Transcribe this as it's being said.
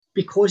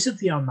because of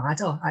the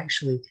Armada,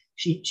 actually,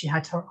 she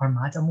had her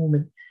Armada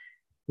moment,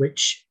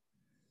 which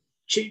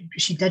she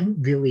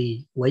didn't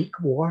really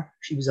like war.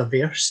 She was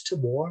averse to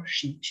war.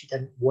 She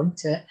didn't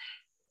want it,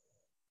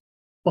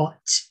 but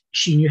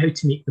she knew how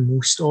to make the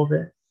most of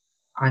it.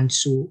 And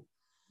so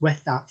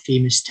with that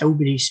famous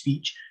Tilbury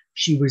speech,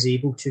 she was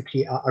able to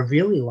create a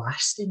really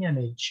lasting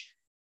image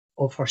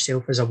of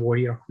herself as a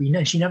warrior queen.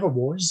 And she never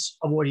was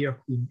a warrior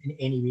queen in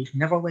any way. She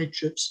never led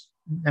troops,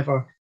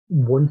 never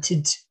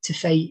wanted to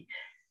fight.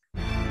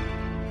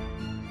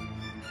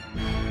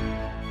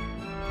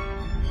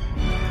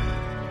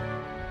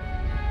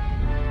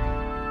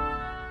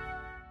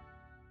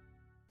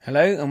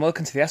 Hello and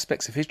welcome to the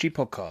Aspects of History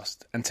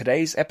podcast, and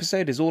today's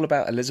episode is all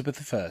about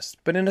Elizabeth I,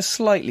 but in a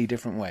slightly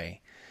different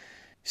way.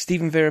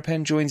 Steven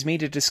Veerapen joins me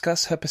to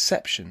discuss her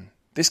perception.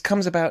 This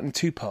comes about in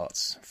two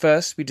parts.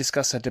 First, we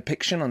discuss her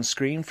depiction on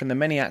screen from the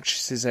many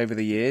actresses over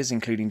the years,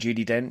 including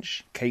Judi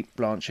Dench, Cate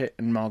Blanchett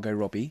and Margot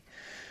Robbie.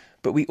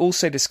 But we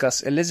also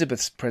discuss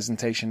Elizabeth's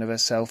presentation of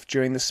herself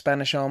during the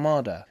Spanish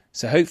Armada,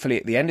 so hopefully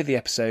at the end of the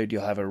episode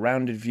you'll have a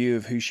rounded view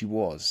of who she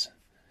was.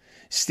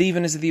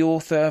 Steven is the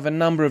author of a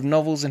number of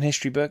novels and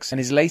history books, and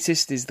his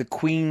latest is The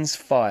Queen's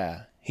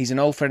Fire. He's an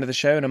old friend of the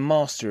show and a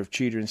master of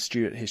Tudor and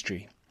Stuart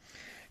history.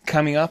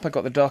 Coming up, I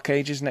got the Dark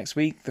Ages next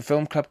week. The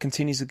Film Club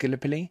continues with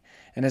Gallipoli,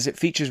 and as it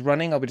features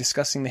running, I'll be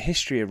discussing the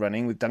history of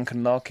running with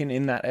Duncan Larkin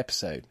in that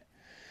episode.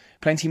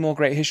 Plenty more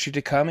great history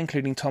to come,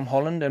 including Tom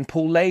Holland, and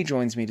Paul Lay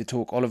joins me to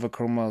talk Oliver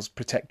Cromwell's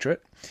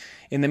Protectorate.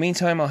 In the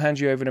meantime, I'll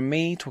hand you over to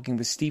me, talking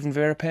with Steven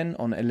Veerapen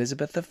on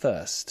Elizabeth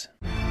I.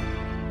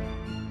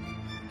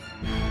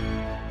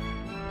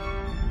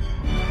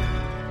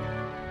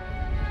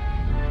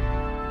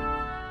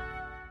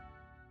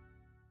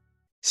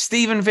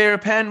 Steven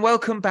Veerapen,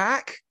 welcome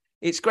back.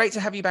 It's great to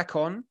have you back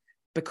on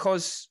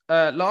because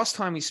last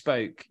time we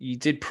spoke, you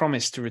did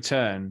promise to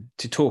return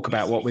to talk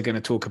about what we're going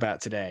to talk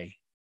about today.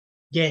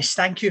 Yes,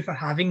 thank you for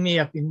having me.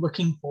 I've been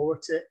looking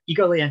forward to it,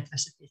 eagerly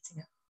anticipating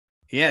it.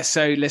 Yeah,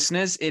 so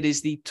listeners, it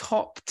is the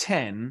top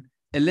 10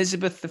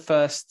 Elizabeth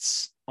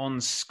I's on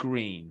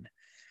screen.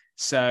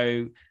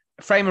 So,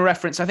 frame of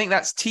reference, I think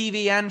that's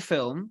TV and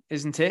film,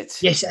 isn't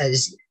it? Yes, it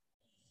is.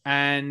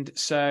 And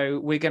so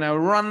we're going to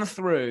run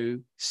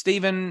through,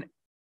 Steven,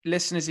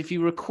 listeners, if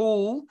you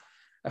recall,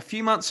 a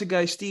few months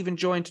ago, Steven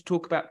joined to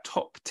talk about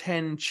top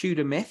 10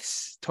 Tudor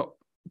myths,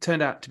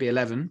 turned out to be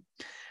 11.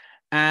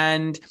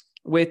 And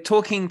we're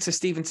talking to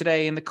Steven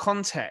today in the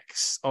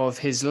context of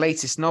his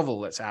latest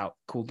novel that's out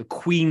called The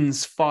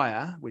Queen's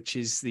Fire, which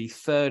is the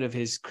third of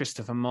his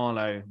Christopher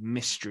Marlowe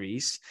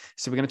mysteries.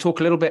 So we're going to talk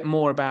a little bit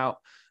more about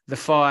the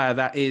fire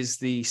that is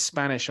the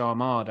Spanish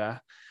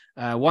Armada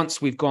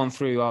once we've gone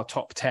through our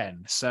top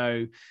 10.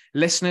 So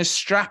listeners,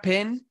 strap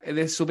in.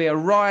 This will be a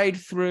ride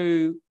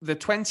through the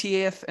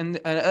 20th and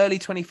early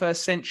 21st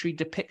century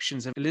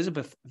depictions of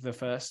Elizabeth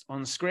I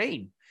on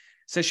screen.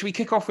 So should we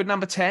kick off with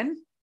number 10?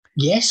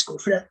 Yes, go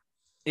for it.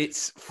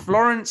 It's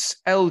Florence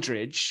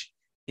Eldridge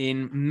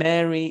in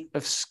Mary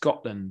of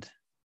Scotland.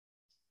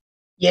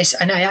 Yes,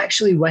 and I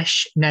actually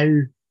wish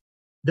now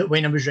that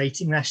when I was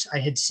writing this, I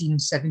had seen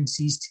Seven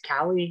Seas to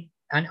Calais,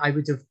 and I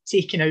would have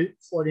taken out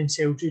Florence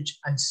Eldridge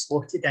and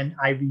slotted in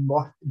Irene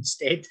Worth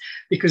instead,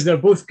 because they're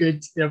both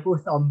good. They're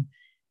both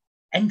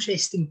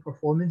interesting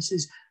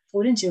performances.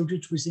 Florence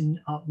Eldridge was in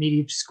Mary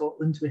of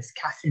Scotland with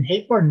Katharine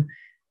Hepburn,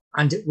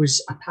 and it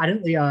was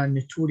apparently a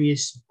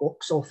notorious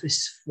box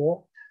office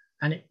flop.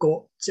 And it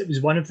was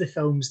one of the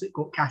films that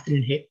got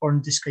Katharine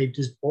Hepburn described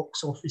as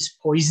box office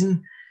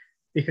poison,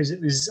 because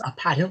it was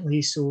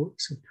apparently so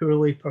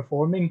poorly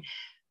performing.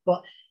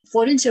 But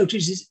Florence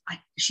Eldridge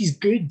she's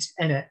good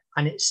in it,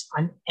 and it's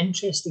an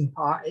interesting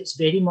part. It's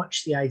very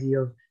much the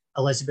idea of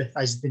Elizabeth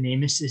as the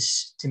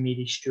nemesis to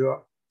Mary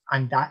Stuart,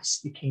 and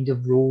that's the kind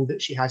of role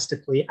that she has to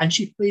play, and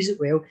she plays it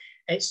well.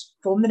 It's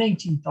from the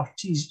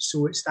 1930s,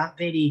 so it's that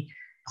very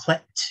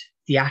clipped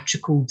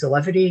theatrical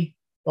delivery,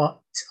 but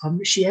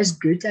she is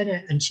good in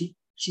it, and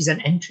she's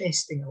an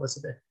interesting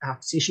Elizabeth, I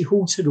have to say. She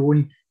holds her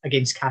own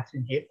against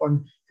Katharine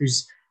Hepburn,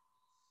 who's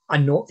a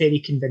not very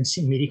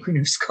convincing Mary Queen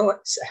of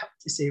Scots, I have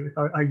to say, with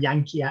her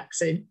Yankee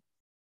accent.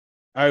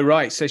 Oh,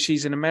 right. So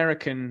she's an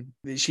American.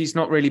 She's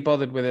not really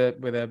bothered with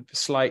a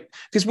slight...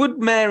 Because would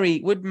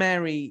Mary...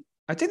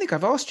 I don't think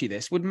I've asked you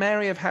this. Would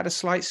Mary have had a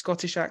slight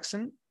Scottish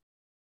accent?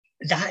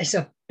 That is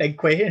a big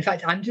question. In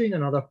fact, I'm doing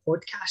another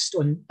podcast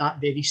on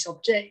that very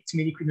subject,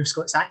 Mary Queen of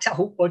Scots accent, a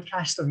whole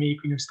podcast on Mary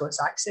Queen of Scots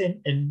accent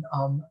in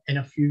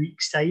a few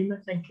weeks' time,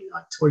 I think,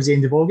 towards the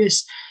end of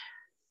August.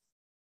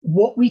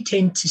 What we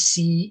tend to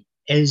see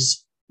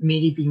is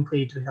Mary being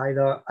played with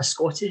either a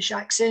Scottish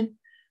accent,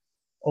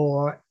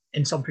 or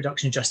in some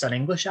productions just an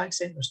English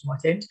accent, there's no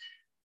attempt,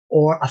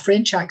 or a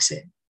French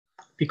accent,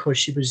 because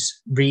she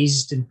was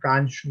raised in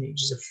France from the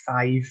ages of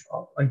 5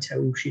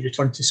 until she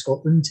returned to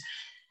Scotland.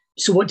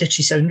 So what did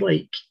she sound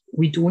like?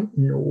 We don't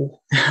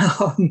know.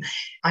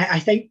 I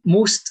think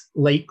most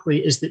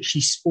likely is that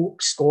she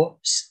spoke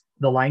Scots,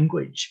 the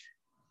language,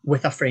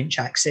 with a French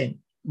accent,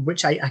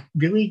 which I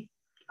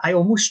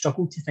almost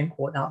struggle to think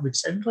what that would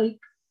sound like.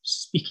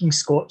 speaking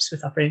Scots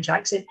with a French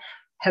accent.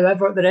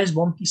 However, there is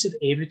one piece of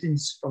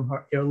evidence from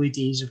her early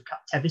days of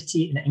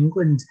captivity in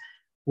England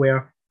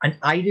where an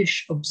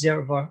Irish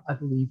observer, I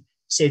believe,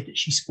 said that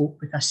she spoke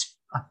with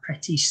a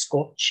pretty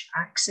Scotch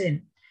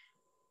accent.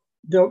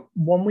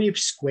 One way of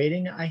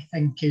squaring it, I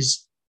think,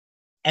 is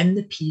in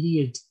the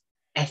period,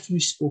 if you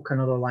spoke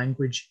another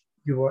language,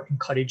 you were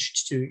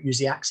encouraged to use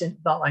the accent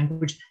of that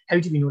language. How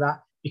do we know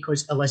that?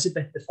 Because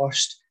Elizabeth I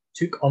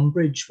took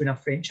umbrage when a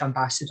French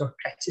ambassador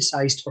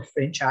criticised her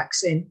French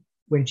accent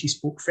when she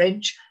spoke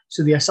French.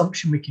 So the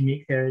assumption we can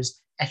make there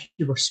is if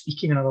you were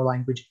speaking another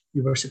language,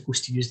 you were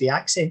supposed to use the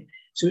accent.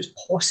 So it's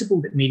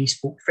possible that Mary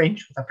spoke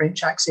French with a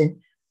French accent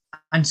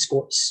and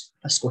Scots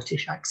a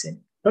Scottish accent.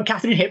 But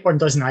Catherine Hepburn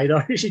doesn't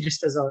either. She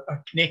just has a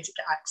Connecticut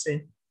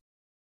accent.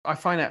 I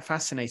find that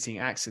fascinating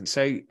accent.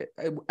 So,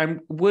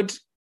 would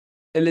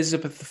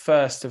Elizabeth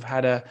I have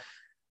had a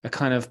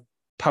kind of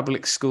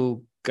public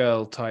school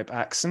girl type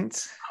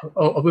accent?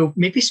 We'll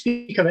maybe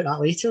speak about that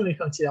later when we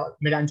come to that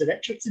Miranda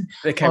Richardson.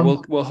 Okay,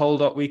 we'll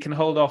hold off. We can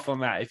hold off on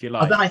that if you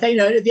like. But I think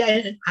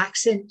the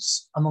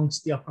accents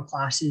amongst the upper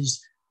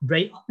classes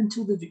right up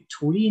until the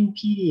Victorian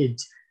period,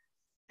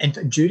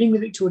 and during the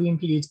Victorian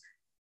period,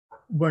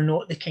 were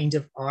not the kind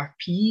of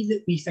RP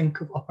that we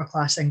think of upper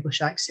class English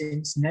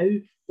accents now.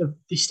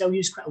 They still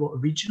use quite a lot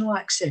of regional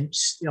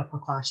accents, the upper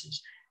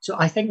classes. So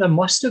I think there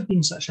must have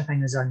been such a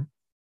thing as an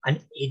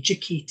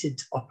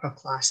educated upper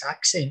class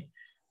accent,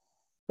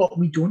 but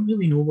we don't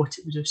really know what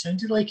it would have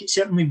sounded like. It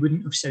certainly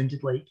wouldn't have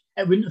sounded like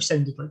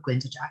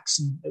Glenda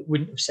Jackson. It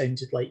wouldn't have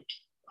sounded like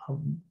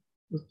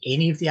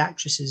any of the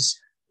actresses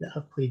that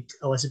have played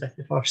Elizabeth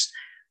I.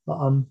 But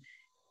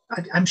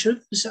I'm sure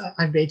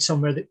I read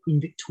somewhere that Queen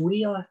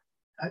Victoria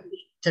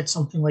did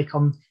something like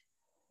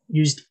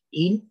used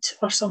ain't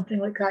or something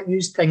like that,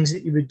 used things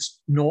that you would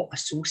not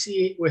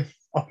associate with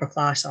upper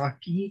class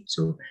RP.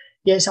 So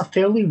yeah, it's a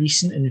fairly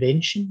recent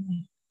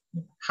invention,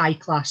 high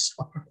class,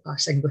 upper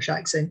class English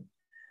accent.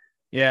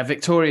 Yeah,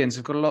 Victorians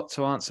have got a lot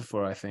to answer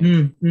for, I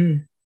think.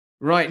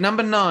 Right,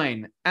 number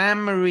 9,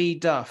 Anne-Marie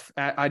Duff.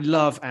 I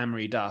love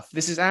Anne-Marie Duff.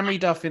 This is Anne-Marie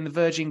Duff in The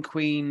Virgin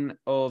Queen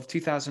of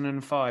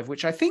 2005,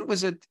 which I think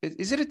is it a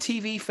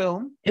TV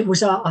film? It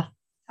was I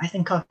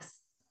think a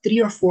 3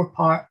 or 4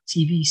 part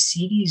TV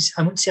series.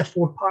 I wouldn't say a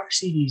 4-part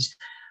series.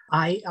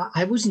 I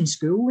was in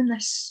school when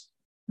this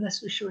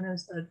was shown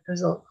as a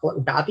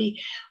little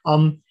babby.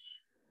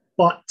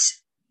 But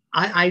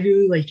I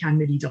really like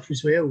Anne-Marie Duff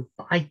as well.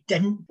 But I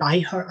didn't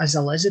buy her as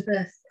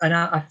Elizabeth. And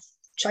I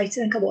tried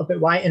to think a lot about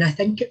why. And I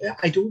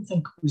don't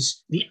think it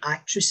was the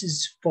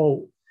actress's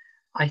fault.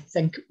 I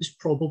think it was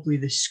probably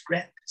the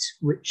script,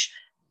 which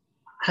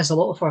has a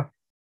lot of her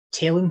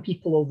telling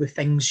people all the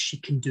things she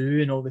can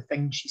do and all the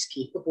things she's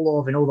capable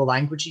of and all the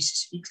languages she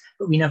speaks,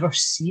 but we never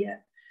see it.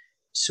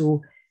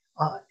 So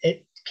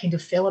it kind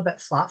of fell a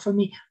bit flat for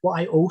me. What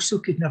I also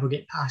could never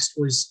get past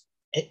was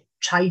it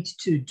tried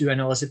to do an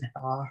Elizabeth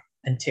R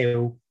and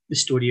tell the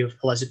story of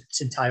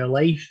Elizabeth's entire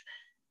life.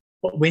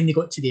 But when they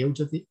got to the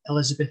elder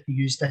Elizabeth, they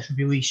used this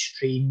really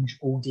strange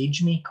old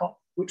age makeup,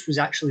 which was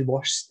actually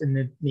worse than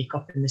the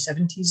makeup in the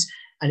 70s.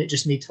 And it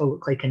just made her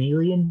look like an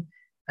alien.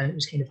 And it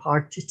was kind of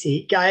hard to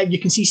take. You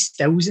can see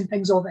stills and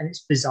things of it, and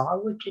it's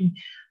bizarre looking.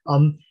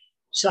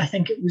 So I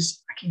think it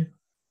was a kind of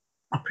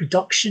a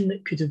production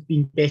that could have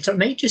been better. It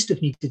might just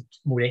have needed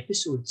more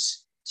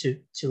episodes to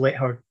let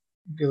her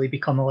really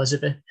become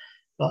Elizabeth.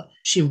 But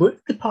she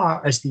looked the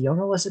part as the young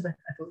Elizabeth.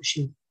 I thought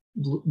she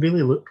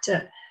really looked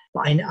it.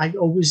 But I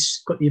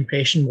always got the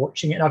impression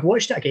watching it, and I've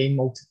watched it again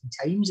multiple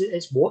times,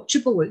 it's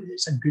watchable,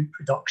 it's a good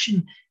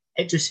production.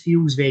 It just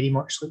feels very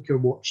much like you're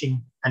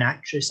watching an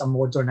actress, a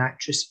modern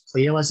actress,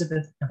 play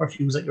Elizabeth. It never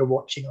feels like you're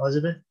watching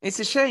Elizabeth. It's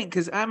a shame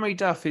because Anne-Marie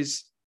Duff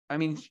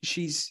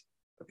she's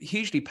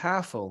hugely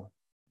powerful.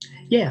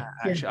 Yeah,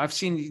 actually, I've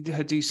seen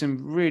her do some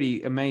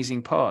really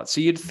amazing parts.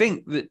 So you'd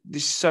think that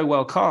this is so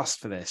well cast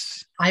for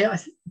this. I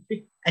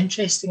think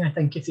interesting. I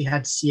think if they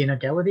had Sienna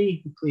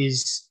Guillory, who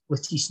plays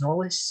Lettice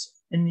Knollys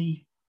in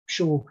the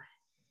show,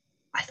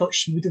 I thought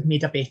she would have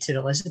made a better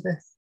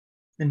Elizabeth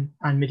than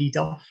Anne-Marie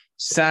Duff.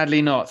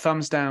 Sadly not.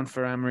 Thumbs down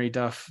for Anne-Marie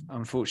Duff,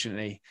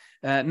 unfortunately.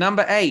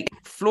 Number 8,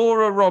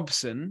 Flora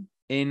Robson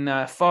in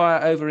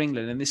Fire Over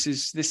England. And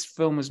this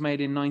film was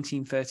made in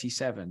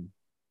 1937.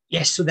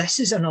 Yes, so this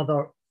is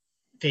another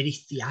very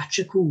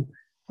theatrical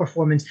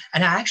performance.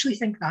 And I actually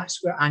think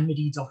that's where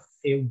Anne-Marie Duff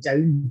fell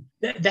down.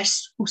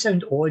 This will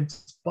sound odd,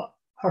 but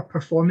her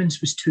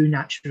performance was too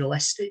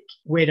naturalistic,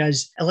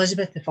 whereas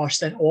Elizabeth I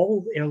and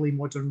all early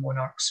modern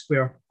monarchs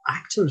were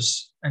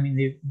actors. I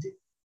mean,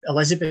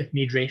 Elizabeth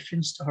made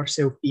reference to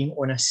herself being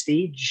on a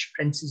stage.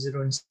 Princes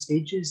are on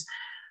stages.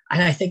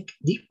 And I think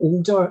the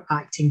older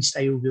acting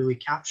style really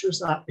captures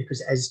that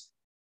because it is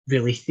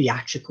really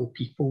theatrical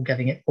people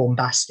giving it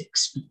bombastic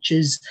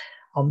speeches.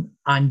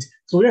 And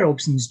Flora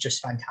Robson's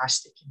just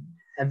fantastic in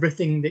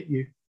everything that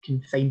you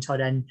can find her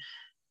in.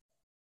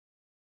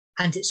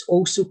 And it's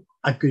also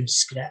a good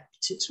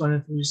script. It's one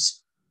of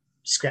those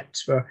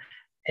scripts where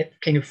it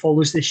kind of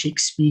follows the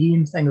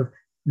Shakespearean thing of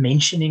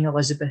mentioning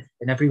Elizabeth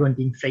and everyone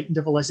being frightened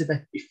of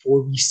Elizabeth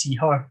before we see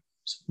her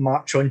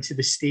march onto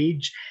the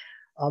stage.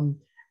 And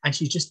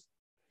she's just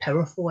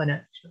powerful in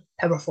it,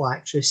 powerful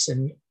actress.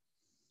 And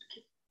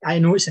I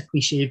know it's a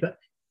cliche, but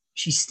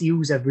she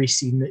steals every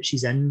scene that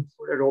she's in.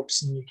 Flora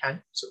Robson, you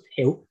can't sort of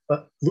help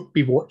but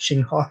be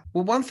watching her.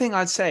 Well, one thing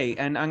I'd say,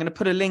 and I'm going to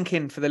put a link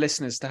in for the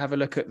listeners to have a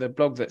look at the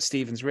blog that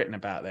Stephen's written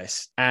about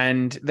this,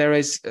 and there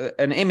is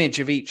an image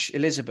of each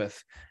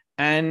Elizabeth.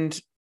 And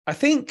I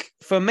think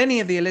for many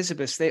of the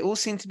Elizabeths, they all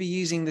seem to be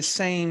using the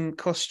same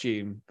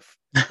costume.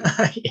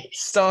 Yes.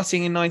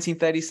 Starting in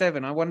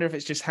 1937. I wonder if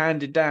it's just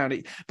handed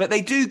down. But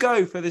they do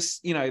go for this,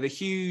 the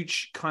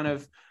huge kind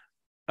of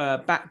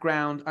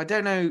background. I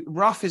don't know.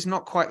 Rough is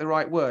not quite the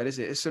right word, is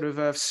it? It's sort of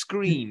a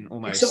screen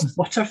almost. It's sort of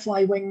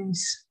butterfly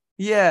wings.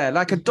 Yeah,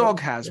 like a dog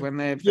has when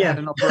they've had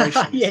an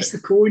operation. Yes, the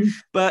cone.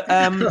 But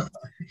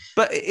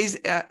is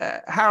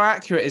how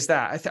accurate is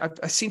that?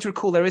 I seem to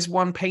recall there is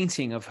one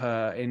painting of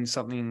her in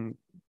something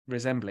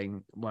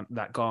resembling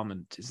that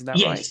garment. Isn't that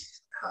right?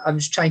 I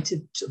was trying to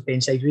sort of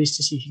bend sideways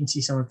to see if you can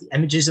see some of the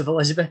images of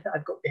Elizabeth that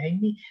I've got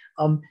behind me.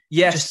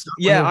 Yes,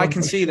 I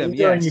can see them.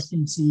 Yes, and you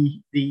can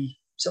see the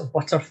sort of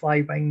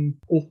butterfly wing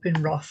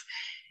open ruff.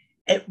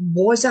 It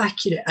was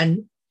accurate,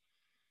 and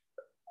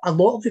a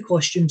lot of the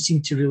costumes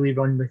seem to really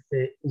run with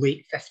the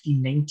late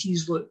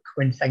 1590s look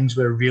when things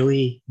were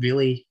really,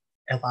 really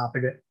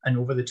elaborate and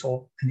over the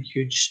top and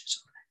huge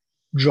sort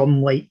of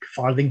drum-like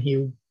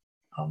farthingale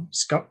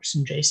skirts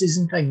and dresses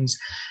and things.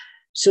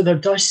 So there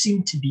does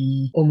seem to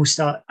be almost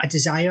a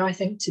desire, I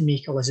think, to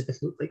make Elizabeth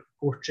look like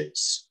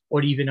portraits,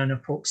 or even an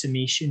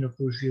approximation of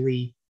those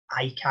really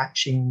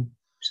eye-catching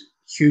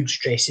huge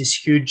dresses,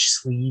 huge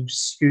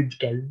sleeves, huge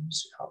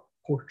gowns,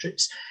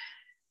 portraits.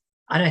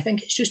 And I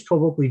think it's just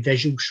probably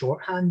visual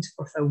shorthand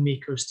for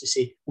filmmakers to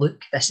say,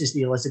 look, this is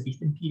the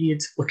Elizabethan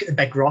period. Look at the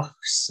big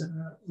ruffs,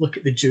 look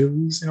at the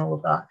jewels and all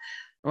of that.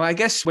 Well, I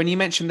guess when you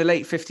mentioned the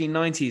late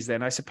 1590s,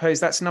 then I suppose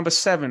that's number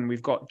 7.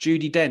 We've got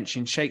Judi Dench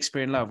in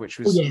Shakespeare in Love, which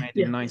was made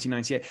in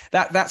 1998.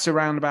 That's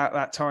around about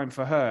that time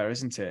for her,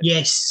 isn't it?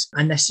 Yes,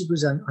 and this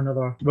was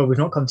another. Well, we've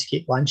not come to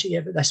Kate Blanchett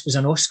yet, but this was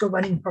an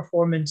Oscar-winning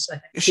performance.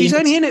 She's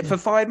only in it for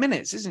 5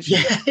 minutes, isn't she?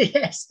 Yeah,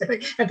 yes.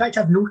 In fact,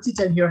 I've noted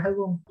in here how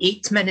long.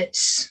 8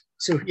 minutes.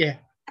 So yeah,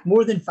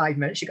 more than 5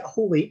 minutes. She got a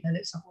whole 8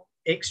 minutes. A whole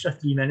extra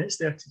 3 minutes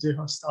there to do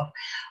her stuff,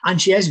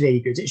 and she is very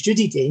good. It's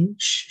Judi Dench.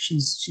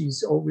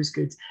 She's always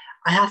good.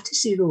 I have to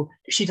say, though,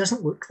 she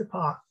doesn't look the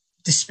part,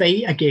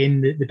 despite,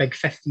 again, the big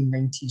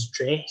 1590s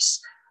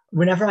dress.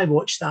 Whenever I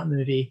watch that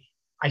movie,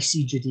 I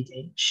see Judi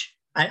Dench.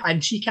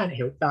 And she can't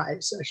help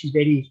that. She's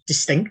very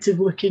distinctive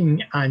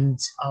looking, and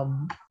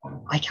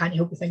I can't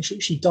help but think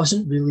she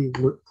doesn't really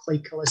look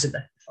like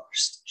Elizabeth I.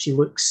 She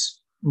looks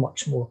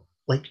much more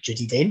like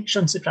Judi Dench,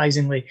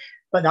 unsurprisingly.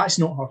 But that's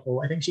not her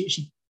fault. I think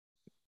she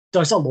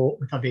does a lot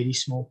with a very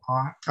small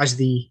part, as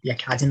the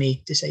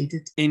Academy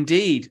decided.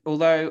 Indeed,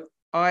 although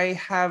I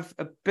have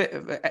a bit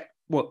of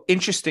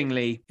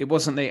interestingly, it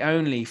wasn't the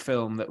only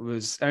film that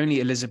was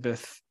only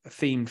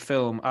Elizabeth-themed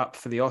film up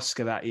for the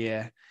Oscar that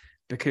year,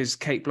 because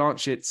Kate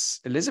Blanchett's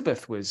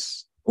Elizabeth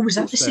was... Oh, was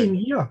that the same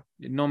year?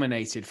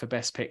 Nominated for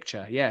Best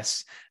Picture,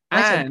 yes.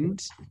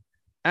 And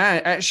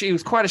actually, it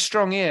was quite a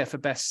strong year for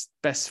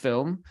Best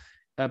Film,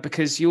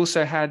 because you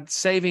also had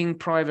Saving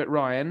Private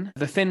Ryan,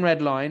 The Thin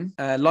Red Line,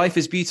 Life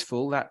is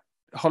Beautiful, that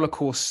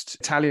Holocaust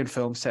Italian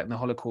film set in the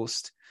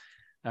Holocaust,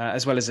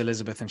 as well as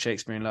Elizabeth and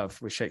Shakespeare in Love,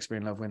 with Shakespeare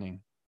in Love winning.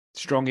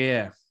 Strong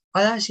year.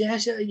 Oh, that's,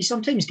 yes. You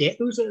sometimes get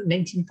those at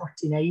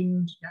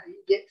 1939.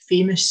 You get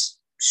famous,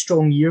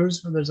 strong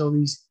years where there's all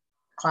these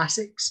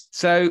classics.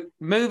 So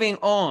moving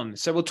on.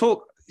 So we'll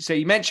talk. So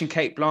you mentioned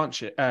Kate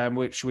Blanchett,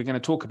 which we're going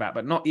to talk about,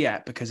 but not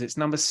yet, because it's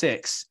number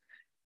 6.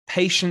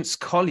 Patience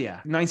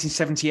Collier,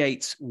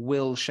 1978's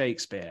Will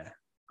Shakespeare.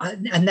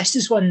 And this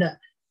is one that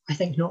I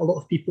think not a lot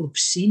of people have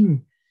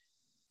seen,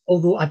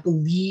 although I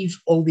believe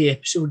all the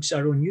episodes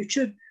are on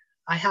YouTube.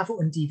 I have it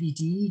on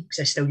DVD because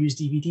I still use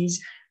DVDs,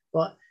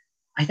 but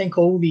I think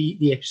all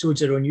the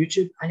episodes are on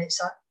YouTube, and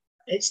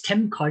it's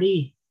Tim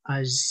Curry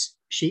as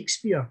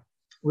Shakespeare,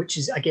 which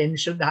is, again,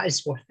 sure, that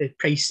is worth the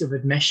price of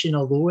admission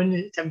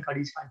alone. Tim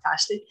Curry's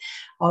fantastic,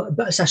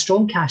 but it's a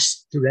strong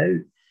cast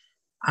throughout,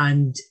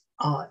 and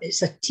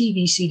it's a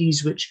TV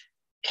series which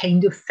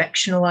kind of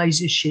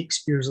fictionalizes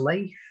Shakespeare's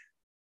life.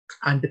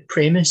 And the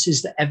premise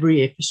is that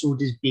every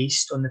episode is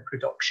based on the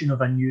production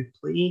of a new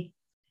play.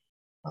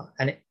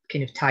 And it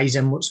kind of ties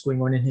in what's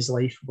going on in his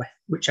life with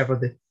whichever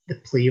the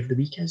play of the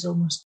week is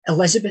almost.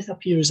 Elizabeth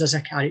appears as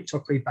a character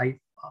played by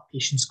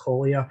Patience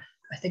Collier,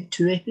 I think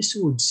 2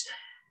 episodes.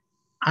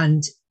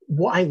 And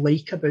what I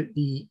like about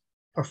the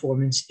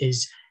performance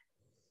is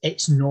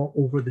it's not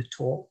over the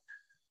top.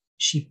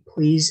 She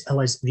plays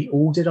the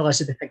older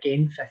Elizabeth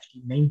again,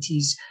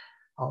 1590s,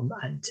 and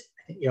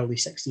I think early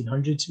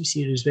 1600s we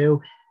see her as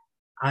well,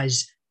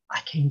 as a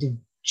kind of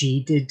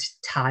jaded,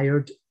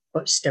 tired,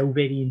 but still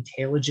very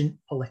intelligent,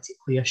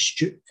 politically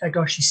astute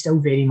figure. She's still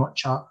very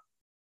much a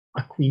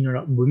queen or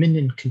a woman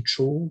in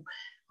control.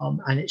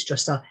 and it's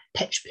just a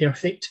pitch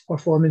perfect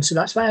performance. So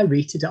that's why I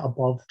rated it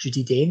above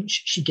Judi Dench.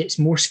 She gets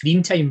more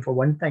screen time for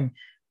one thing,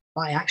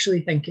 but I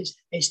actually think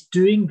it's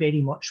doing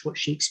very much what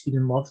Shakespeare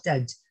in Love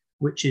did,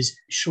 which is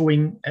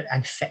showing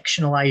and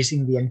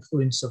fictionalizing the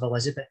influence of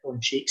Elizabeth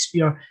on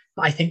Shakespeare.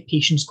 But I think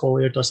Patience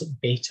Collier does it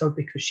better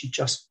because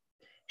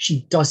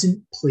she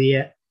doesn't play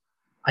it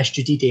as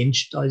Judi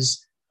Dench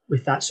does,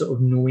 with that sort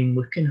of knowing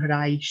look in her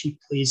eye. She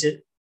plays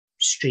it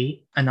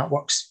straight, and that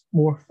works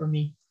more for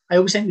me. I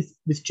always think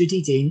with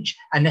Judi Dench,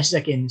 and this is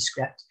again the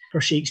script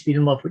for Shakespeare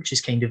in Love, which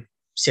is kind of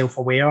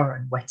self-aware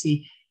and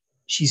witty,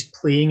 she's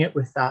playing it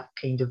with that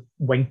kind of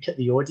wink at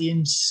the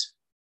audience,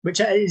 which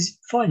is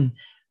fun.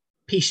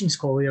 Patience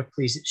Collier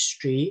plays it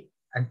straight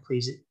and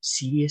plays it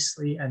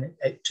seriously, and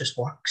it just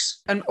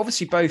works. And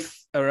obviously both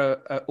are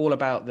all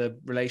about the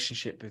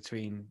relationship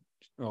between,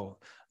 or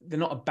they're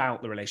not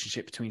about the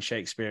relationship between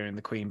Shakespeare and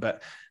the Queen,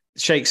 but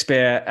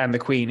Shakespeare and the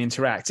Queen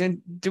interact. And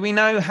do we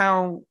know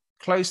how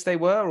close they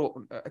were?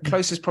 Or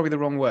close is probably the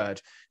wrong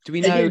word. Do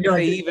we know if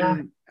they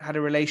even had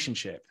a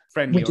relationship,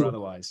 friendly or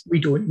otherwise? We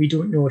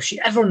don't know if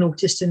she ever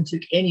noticed him,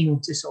 took any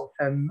notice of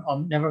him.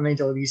 Never mind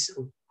all these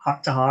sort of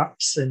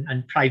heart-to-hearts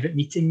and private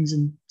meetings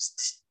and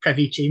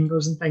privy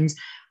chambers and things.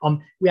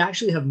 We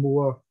actually have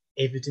more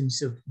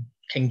evidence of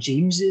King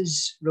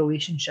James's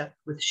relationship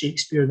with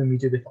Shakespeare than we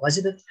do with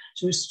Elizabeth.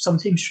 So it's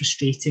sometimes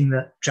frustrating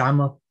that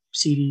drama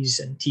series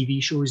and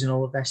TV shows and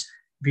all of this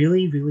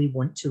really, really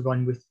want to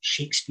run with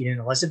Shakespeare and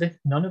Elizabeth.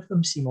 None of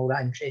them seem all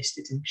that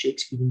interested in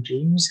Shakespeare and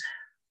James.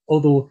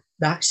 Although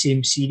that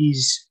same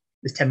series,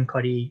 the Tim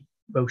Curry,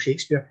 Will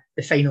Shakespeare,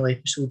 the final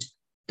episode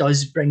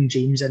does bring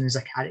James in as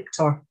a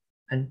character.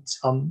 And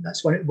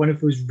that's one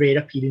of those rare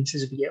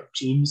appearances we get of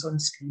James on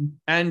screen.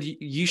 And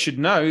you should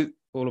know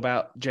all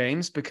about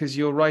James because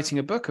you're writing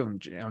a book on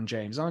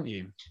James, aren't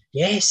you?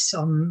 Yes,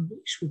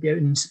 which will be out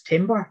in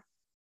September.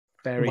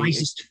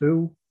 Wisest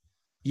Fool.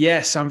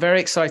 Yes, I'm very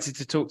excited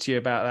to talk to you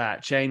about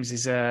that. James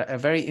is a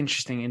very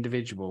interesting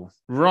individual.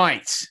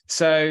 Right,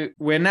 so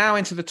we're now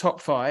into the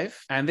top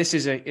 5, and this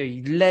is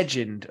a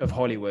legend of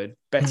Hollywood,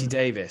 Bette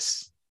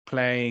Davis,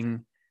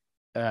 playing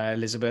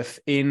Elizabeth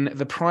in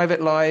The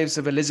Private Lives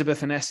of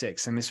Elizabeth and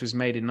Essex, and this was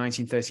made in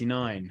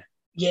 1939.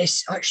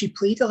 Yes, she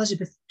played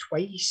Elizabeth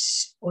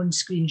twice on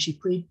screen. She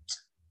played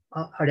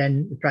her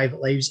in The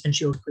Private Lives, and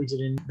she also played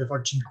her in The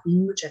Virgin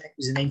Queen, which I think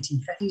was the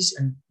 1950s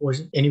and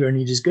wasn't anywhere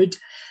near as good.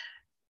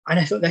 And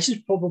I thought this is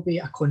probably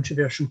a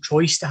controversial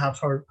choice to have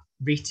her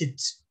rated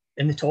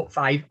in the top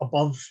 5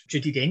 above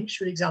Judi Dench,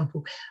 for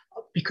example,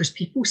 because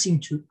people seem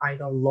to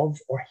either love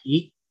or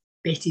hate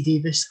Bette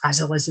Davis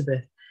as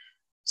Elizabeth.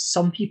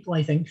 Some people,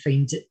 I think,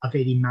 find it a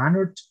very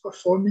mannered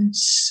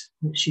performance.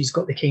 She's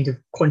got the kind of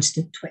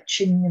constant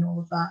twitching and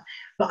all of that.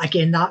 But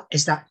again, that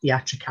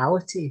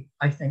theatricality,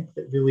 I think,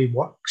 that really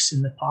works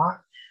in the part.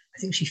 I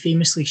think she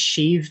famously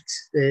shaved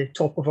the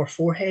top of her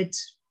forehead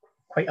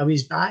quite a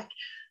ways back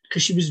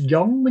because she was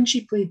young when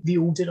she played the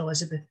older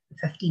Elizabeth,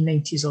 the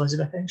 1590s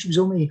Elizabeth. I think she was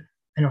only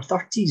in her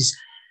 30s.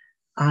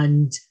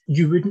 And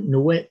you wouldn't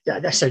know it.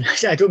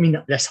 I don't mean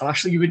that this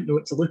harshly. You wouldn't know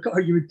it to look at her.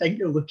 You would think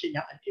you're looking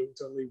at an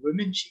elderly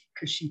woman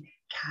because she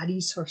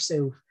carries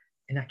herself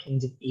in a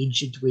kind of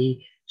aged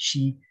way.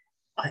 She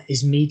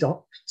is made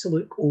up to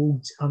look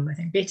old. I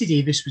think Bette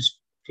Davis was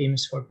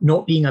famous for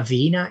not being a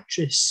vain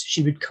actress.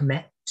 She would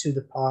commit to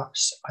the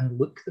parts and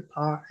look the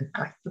part and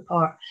act the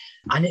part.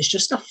 And it's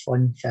just a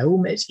fun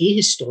film. It's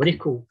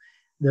ahistorical.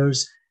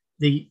 There's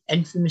the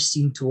infamous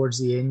scene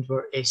towards the end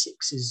where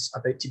Essex is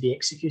about to be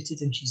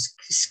executed and she's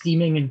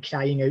screaming and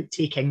crying out,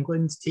 "Take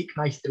England, take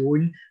my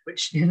throne,"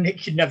 which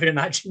Nick could never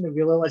imagine the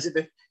real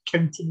Elizabeth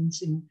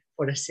countenancing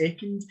for a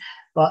second.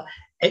 But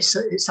it's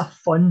a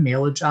fun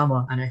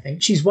melodrama, and I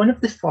think she's one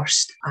of the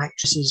first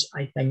actresses,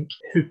 I think,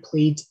 who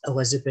played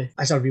Elizabeth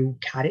as a real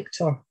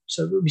character.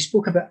 So we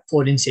spoke about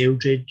Florence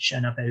Eldridge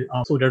and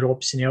about Flora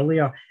Robson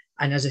earlier,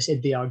 and as I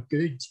said, they are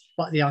good,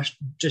 but they are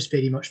just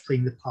very much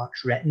playing the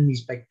parts written,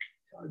 these big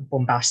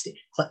bombastic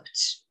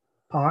clipped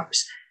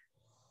parts.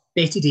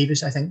 Bette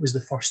Davis, I think, was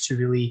the first to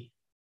really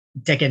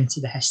dig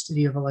into the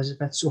history of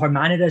Elizabeth. So her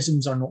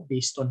mannerisms are not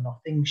based on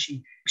nothing.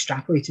 She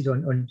extrapolated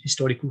on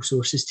historical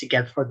sources to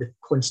give her the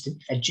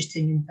constant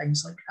fidgeting and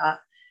things like that.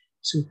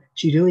 So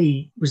she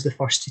really was the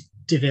first to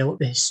develop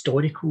the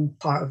historical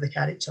part of the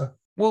character.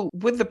 Well,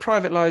 with The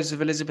Private Lives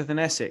of Elizabeth and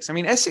Essex, I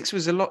mean, Essex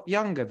was a lot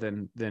younger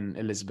than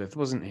Elizabeth,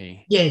 wasn't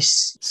he?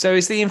 Yes. So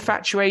is the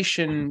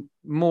infatuation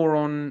more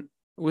on...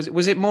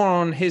 Was it more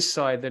on his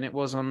side than it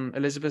was on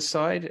Elizabeth's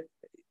side?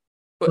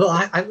 Well,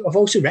 I've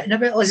also written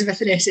about Elizabeth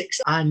and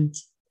Essex, and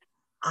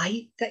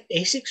I think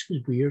Essex was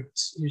weird.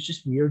 He was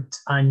just weird,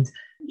 and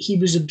he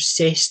was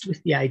obsessed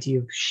with the idea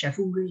of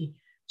chivalry.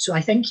 So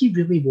I think he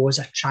really was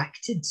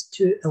attracted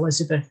to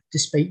Elizabeth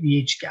despite the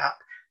age gap,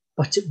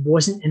 but it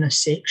wasn't in a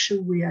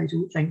sexual way. I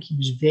don't think he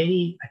was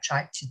very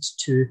attracted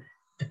to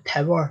the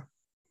power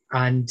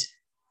and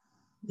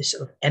the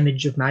sort of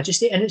image of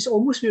majesty. And it's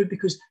almost weird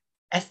because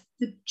if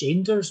the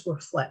genders were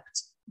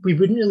flipped, we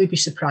wouldn't really be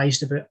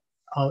surprised about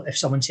if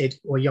someone said,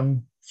 a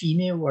young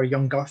female or a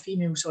younger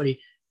female,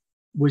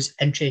 was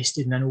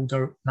interested in an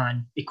older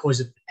man because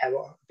of the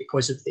power,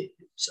 because of the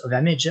sort of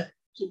image that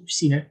we've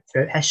seen it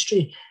throughout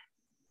history.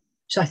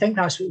 So I think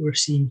that's what we're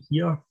seeing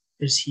here,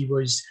 is he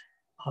was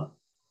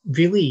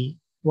really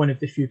one of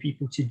the few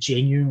people to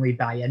genuinely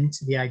buy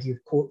into the idea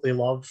of courtly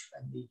love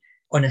and the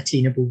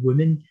unattainable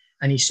woman.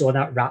 And he saw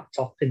that wrapped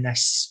up in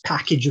this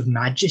package of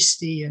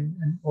majesty and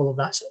all of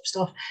that sort of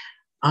stuff.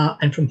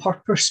 And from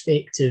her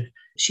perspective,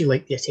 she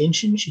liked the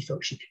attention. She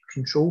thought she could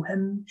control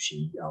him.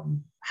 She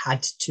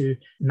had to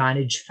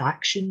manage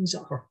factions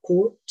at her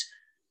court.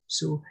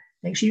 So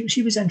I think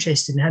she was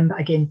interested in him. But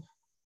again,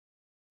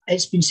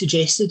 it's been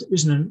suggested it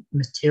was in a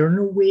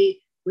maternal way,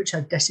 which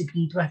I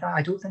disagreed with.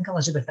 I don't think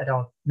Elizabeth had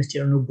a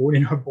maternal bone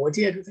in her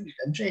body. I don't think she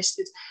was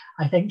interested.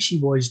 I think she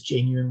was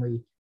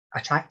genuinely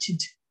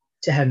attracted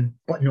to him,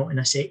 but not in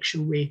a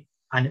sexual way.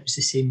 And it was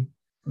the same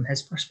from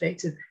his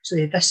perspective. So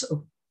they had this sort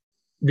of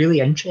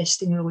really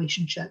interesting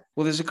relationship.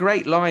 Well, there's a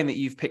great line that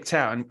you've picked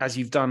out, and as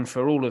you've done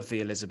for all of the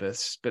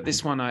Elizabeths, but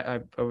this one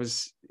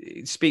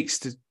it speaks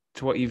to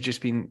what you've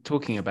just been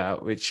talking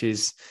about, which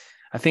is,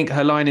 I think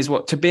her line is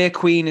to be a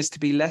queen is to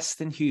be less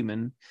than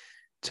human,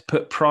 to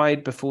put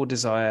pride before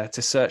desire,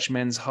 to search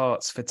men's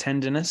hearts for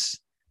tenderness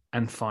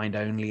and find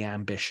only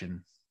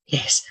ambition.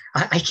 Yes,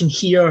 I can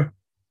hear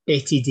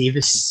Betty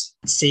Davis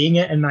saying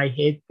it in my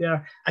head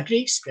there. A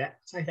great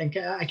script, I think.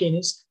 Again,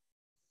 it's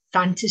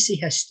fantasy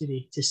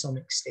history to some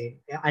extent,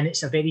 and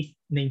it's a very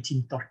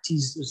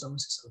 1930s. There's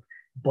almost a sort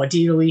of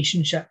buddy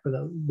relationship where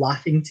they're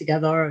laughing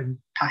together and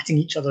patting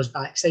each other's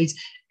backsides.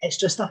 It's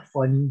just a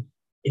fun,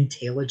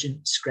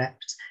 intelligent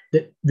script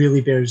that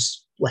really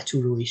bears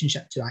little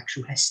relationship to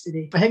actual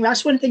history. I think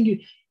that's one thing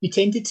you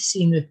tended to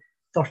see in the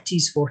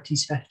 30s,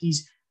 40s, 50s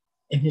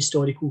in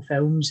historical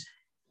films,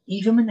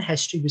 even when the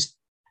history was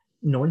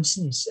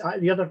nonsense.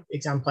 The other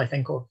example I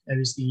think of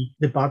is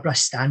the Barbara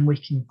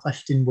Stanwyck and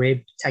Clifton Webb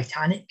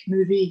Titanic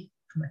movie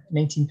from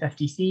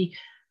 1953.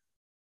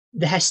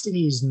 The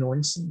history is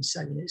nonsense.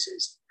 I mean,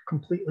 it's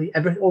completely,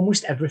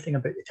 almost everything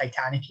about the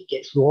Titanic it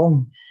gets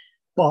wrong,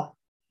 but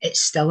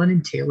it's still an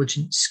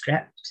intelligent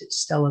script. It's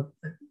still a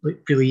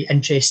really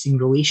interesting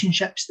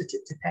relationships that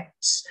it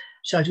depicts.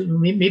 So I don't know,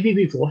 maybe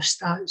we've lost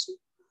that.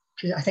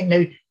 Because I think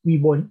now we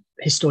want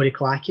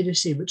historical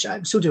accuracy, which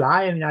so do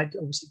I. I mean,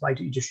 obviously, why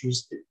don't you just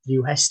use the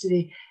real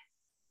history?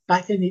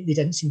 Back then, they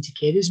didn't seem to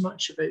care as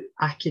much about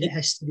accurate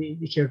history.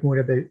 They cared more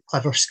about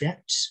clever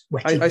scripts.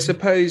 I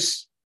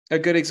suppose a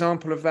good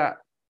example of that,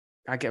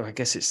 I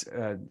guess it's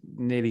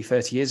nearly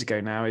 30 years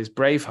ago now, is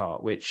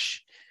Braveheart,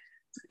 which,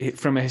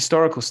 from a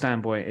historical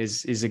standpoint,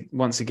 is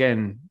once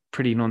again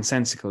pretty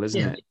nonsensical,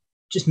 isn't it?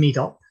 Just made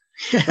up.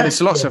 But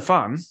it's lots of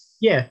fun.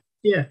 Yeah.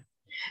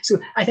 So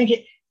I think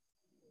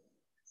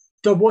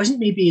there wasn't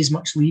maybe as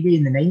much leeway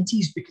in the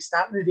 90s, because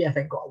that movie, I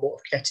think, got a lot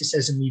of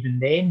criticism even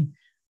then,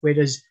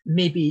 whereas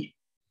maybe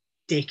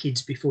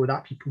decades before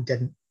that, people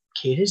didn't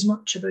care as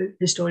much about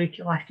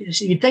historical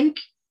accuracy. You'd think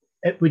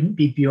it wouldn't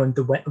be beyond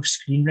the wit of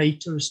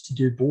screenwriters to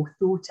do both,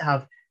 though, to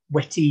have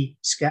witty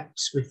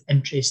scripts with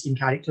interesting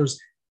characters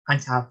and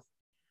to have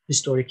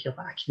historical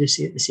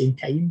accuracy at the same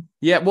time.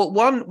 Yeah, well,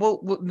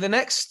 the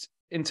next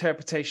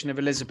interpretation of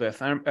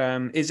Elizabeth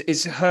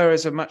is her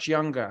as a much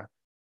younger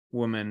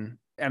woman,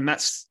 and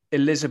that's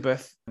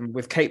Elizabeth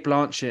with Cate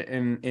Blanchett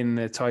in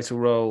the title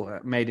role,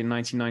 made in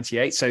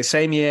 1998. So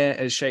same year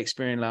as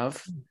Shakespeare in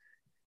Love.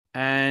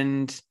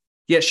 And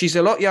yeah, she's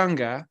a lot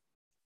younger.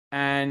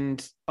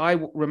 And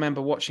I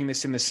remember watching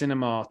this in the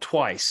cinema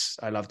twice.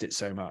 I loved it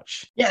so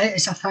much. Yeah,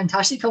 it's a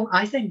fantastic film.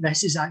 I think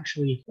this is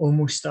actually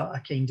almost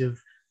a kind of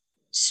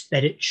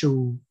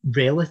spiritual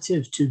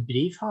relative to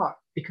Braveheart,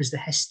 because the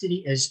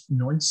history is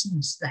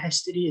nonsense. The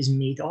history is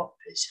made up.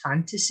 It's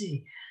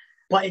fantasy.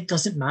 But it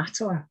doesn't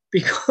matter,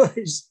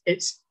 because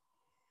it's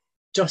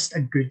just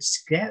a good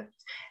script.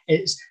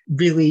 It's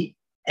really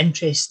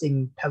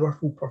interesting,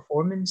 powerful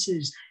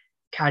performances,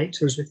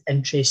 characters with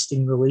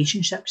interesting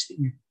relationships that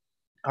you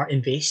are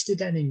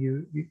invested in and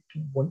you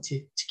want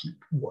to keep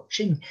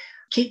watching.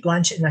 Cate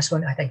Blanchett in this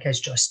one, I think,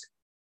 is just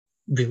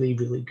really,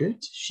 really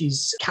good.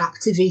 She's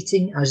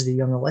captivating as the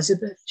young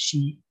Elizabeth.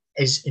 She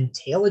is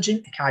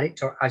intelligent. The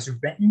character, as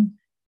written,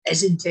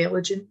 is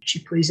intelligent. She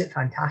plays it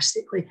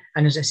fantastically.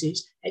 And as I say,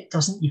 it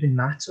doesn't even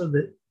matter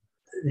that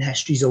the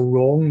history's all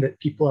wrong,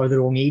 that people are the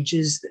wrong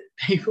ages, that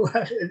people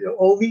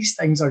all these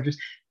things are just...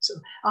 So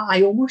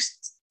I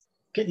almost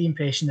get the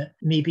impression that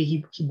maybe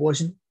he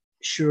wasn't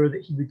sure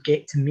that he would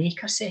get to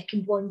make a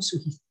second one, so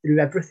he threw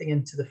everything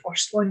into the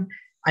first one,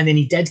 and then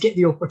he did get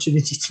the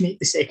opportunity to make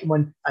the second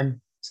one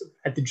and sort of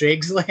had the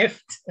dregs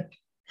left.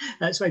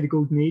 That's why the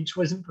Golden Age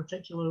wasn't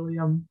particularly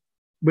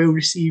well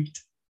received.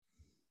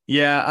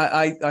 Yeah,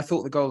 I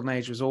thought the Golden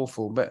Age was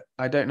awful, but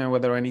I don't know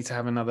whether I need to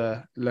have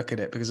another look at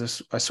it,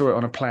 because I saw it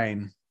on a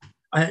plane.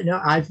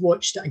 I've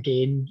watched it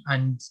again,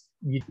 and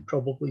you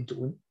probably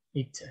don't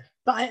need to.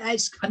 But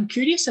I'm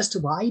curious as to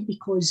why,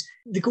 because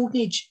the Golden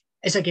Age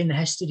is, again, the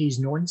history is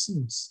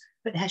nonsense,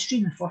 but the history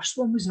in the first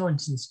one was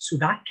nonsense, so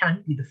that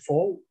can't be the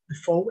fault. The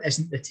fault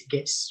isn't that it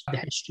gets the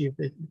history of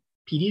the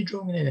period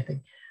wrong or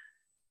anything.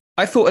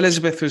 I thought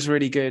Elizabeth was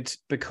really good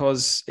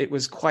because it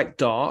was quite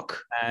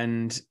dark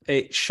and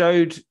it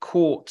showed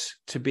court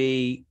to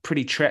be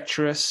pretty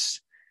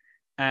treacherous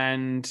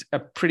and a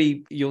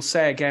pretty, you'll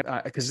say again,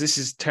 because this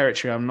is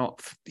territory I'm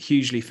not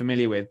hugely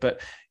familiar with,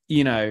 but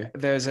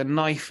there's a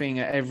knifing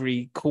at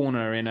every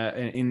corner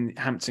in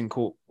Hampton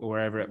Court or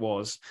wherever it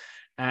was.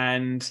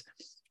 And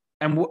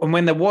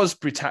when there was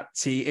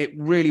brutality, it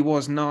really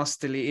was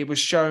nastily. It was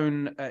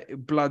shown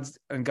blood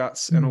and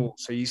guts and all.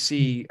 So you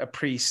see a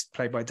priest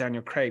played by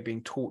Daniel Craig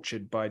being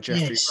tortured by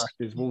Jeffrey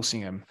Rush's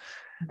Walsingham,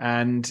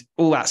 and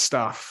all that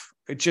stuff.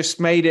 It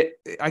just made it.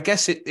 I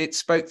guess it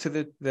spoke to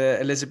the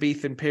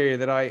Elizabethan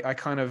period that I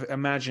kind of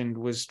imagined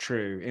was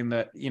true. In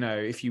that,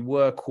 if you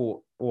were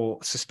caught or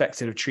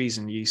suspected of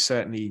treason, you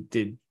certainly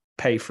did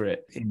pay for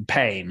it in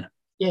pain.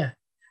 Yeah,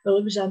 well,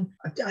 it was.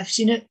 I've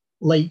seen it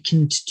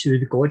likened to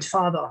The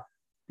Godfather.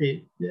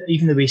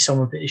 Even the way some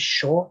of it is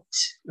shot,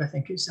 I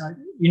think it's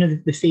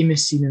the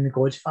famous scene in The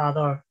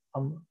Godfather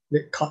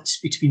that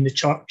cuts between the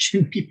church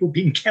and people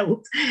being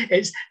killed.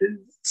 It's a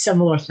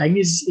similar thing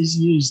is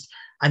used,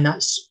 and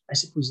that's, I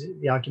suppose,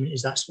 the argument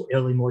is that's what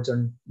early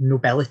modern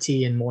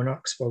nobility and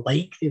monarchs were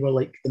like. They were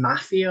like the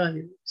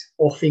mafia,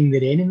 offing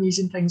their enemies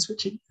and things,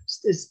 which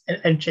is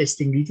an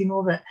interesting reading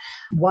of it.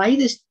 Why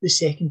the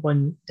second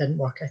one didn't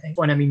work, I think.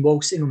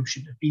 Walsingham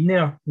shouldn't have been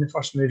there in the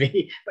first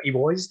movie, but he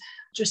was.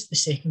 Just the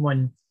second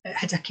one, it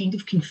had a kind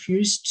of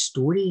confused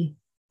story.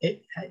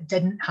 It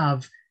didn't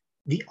have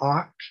the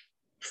arc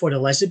for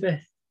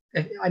Elizabeth.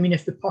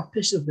 If the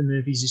purpose of the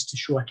movies is to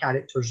show a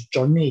character's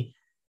journey,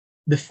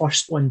 the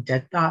first one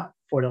did that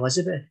for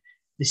Elizabeth.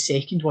 The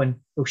second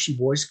one, well, she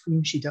was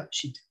queen. She'd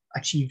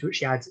achieved what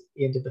she had at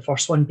the end of the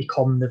first one,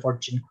 become the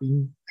Virgin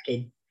Queen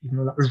again, even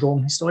though that was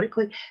wrong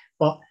historically.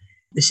 But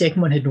the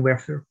second one had nowhere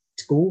for her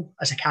to go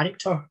as a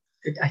character.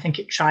 I think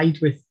it tried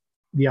with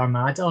the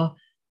Armada,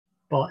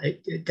 but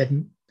it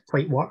didn't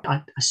quite work.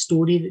 A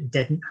story that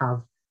didn't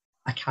have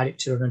a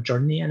character and a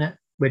journey in it,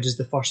 whereas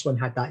the first one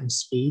had that in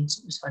spades.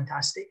 It was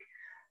fantastic.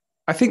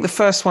 I think the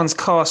first one's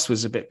cast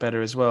was a bit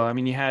better as well.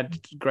 You had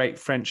great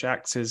French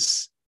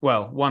actors.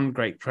 Well, one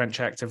great French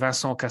actor,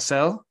 Vincent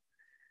Cassel,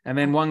 and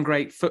then one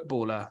great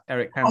footballer,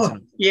 Eric Cantona.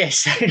 Oh,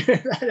 yes.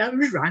 That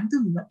was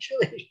random,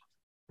 actually.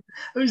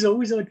 It was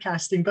always odd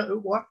casting, but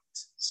it worked.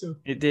 So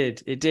It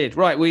did.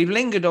 Right, we've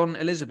lingered on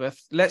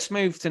Elizabeth. Let's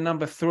move to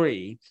number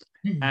 3.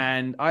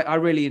 And I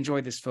really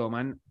enjoyed this film.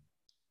 And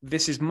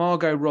this is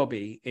Margot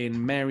Robbie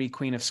in Mary,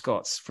 Queen of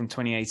Scots from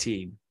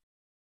 2018.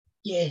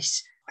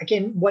 Yes.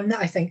 Again, one that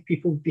I think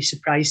people would be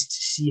surprised to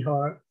see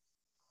her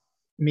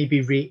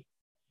maybe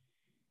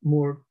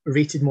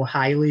rated more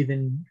highly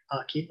than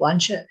Cate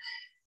Blanchett.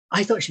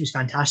 I thought she was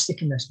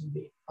fantastic in this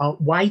movie.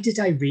 Why did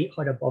I rate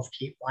her above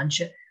Cate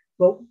Blanchett?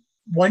 Well,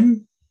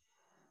 one,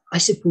 I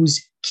suppose,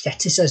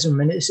 criticism,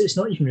 and it's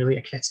not even really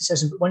a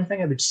criticism, but one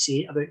thing I would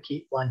say about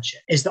Cate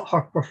Blanchett is that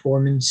her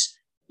performance,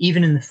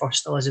 even in the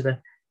first Elizabeth,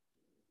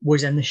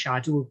 was in the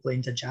shadow of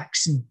Glenda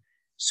Jackson.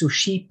 So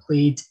she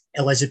played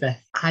Elizabeth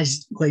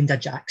as Glenda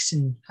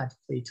Jackson had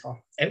played her.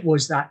 It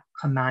was that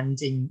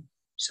commanding,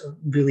 sort of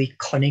really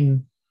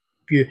cunning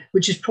view,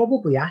 which is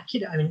probably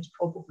accurate. It's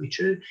probably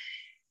true.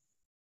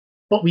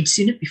 But we'd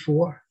seen it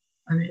before.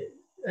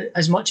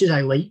 As much as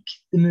I like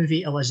the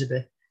movie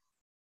Elizabeth,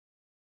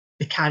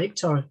 the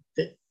character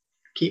that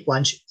Cate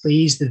Blanchett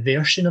plays, the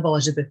version of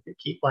Elizabeth that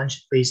Cate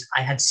Blanchett plays,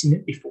 I had seen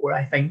it before,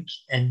 I think,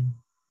 in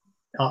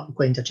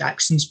Glenda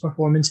Jackson's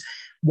performance.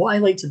 What I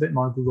liked about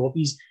Margot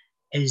Robbie's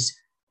is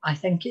I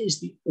think it is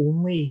the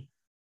only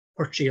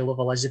portrayal of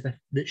Elizabeth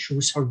that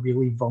shows her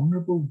really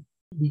vulnerable.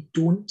 We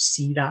don't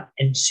see that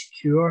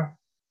insecure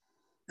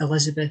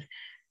Elizabeth,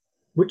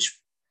 which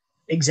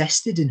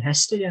existed in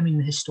history.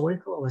 The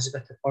historical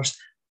Elizabeth I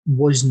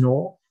was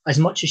not, as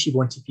much as she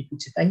wanted people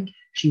to think,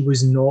 she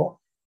was not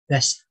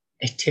this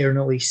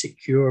eternally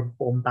secure,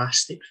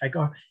 bombastic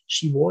figure.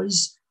 She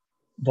was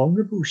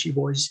vulnerable, she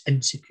was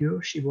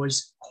insecure, she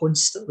was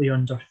constantly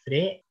under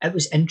threat. It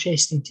was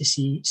interesting to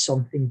see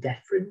something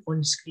different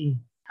on screen.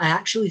 I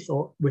actually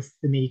thought with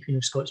the Mary Queen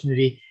of Scots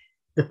movie,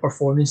 the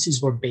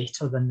performances were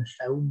better than the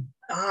film.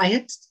 I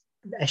had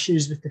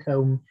issues with the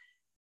film,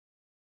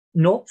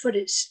 not for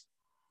its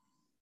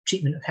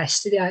treatment of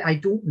history. I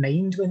don't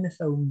mind when the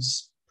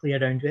films play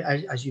around with,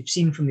 as you've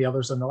seen from the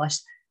others on the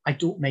list, I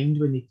don't mind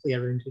when they play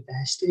around with the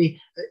history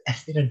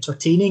if they're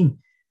entertaining.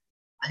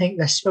 I think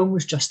this film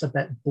was just a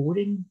bit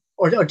boring.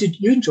 Or did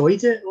you enjoy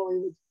it?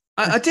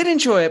 I did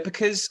enjoy it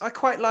because I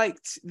quite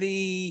liked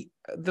the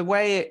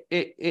way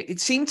it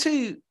seemed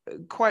to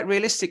quite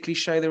realistically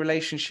show the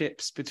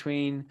relationships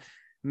between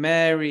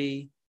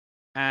Mary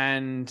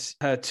and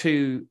her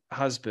two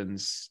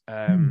husbands.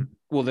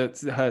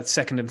 Her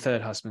second and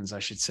third husbands, I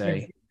should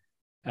say.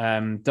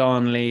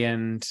 Darnley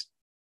and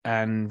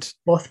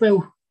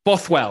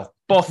Bothwell.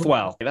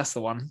 That's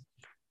the one.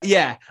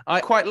 Yeah,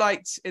 I quite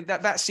liked it,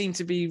 that seemed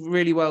to be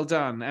really well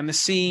done. And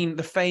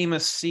the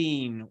famous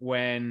scene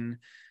when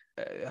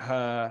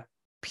her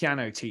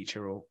piano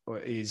teacher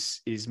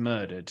is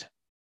murdered.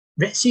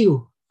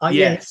 Rizzio.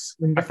 Yes.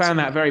 I found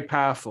that very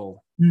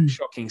powerful,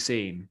 shocking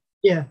scene.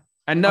 Yeah.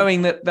 And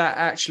knowing that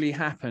actually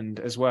happened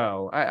as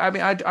well.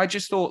 I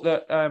just thought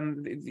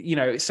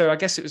that, so I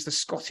guess it was the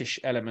Scottish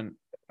element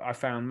I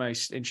found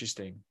most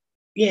interesting.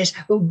 Yes,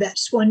 well,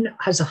 this one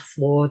has a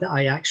flaw that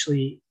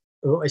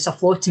it's a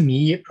flaw to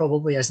me, it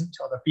probably isn't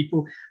to other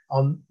people,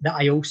 that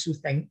I also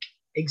think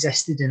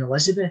existed in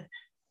Elizabeth.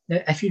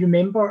 Now, if you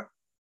remember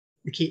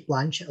the Kate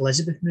Blanchett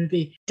Elizabeth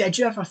movie, did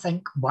you ever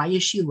think, why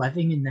is she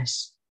living in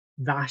this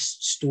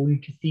vast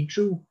stone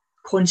cathedral?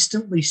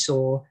 Constantly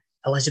saw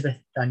Elizabeth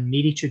and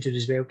Mary Tudor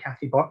as well,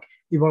 Kathy Burke.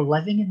 They were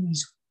living in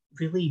these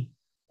really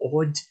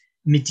odd,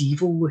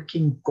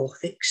 medieval-looking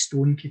Gothic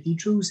stone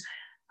cathedrals,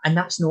 and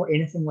that's not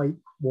anything like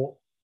what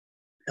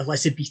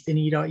Elizabethan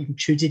era, even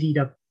Tudor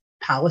era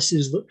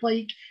palaces look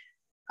like.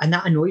 And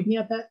that annoyed me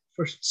a bit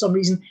for some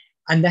reason.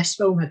 And this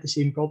film had the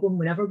same problem.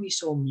 Whenever we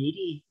saw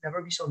Mary,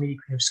 Queen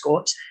of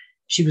Scots,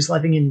 she was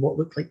living in what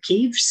looked like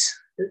caves,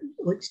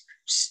 like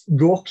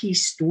rocky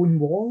stone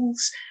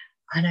walls.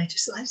 And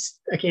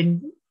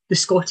again, the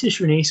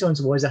Scottish Renaissance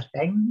was a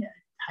thing. It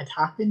had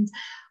happened.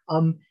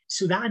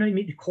 So that annoyed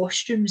me. The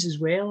costumes as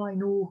well, I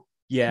know.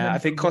 Yeah, I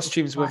think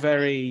costumes were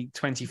very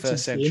 21st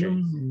century.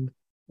 And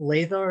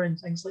leather and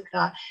things like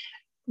that,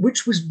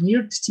 which was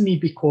weird to me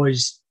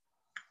because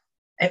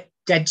it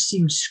did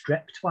seem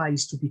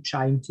script-wise to be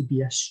trying to be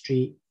a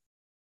straight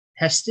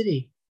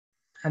history.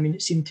 I mean,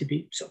 it seemed to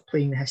be sort of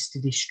playing the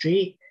history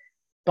straight,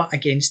 but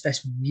against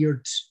this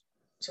weird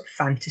sort of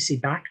fantasy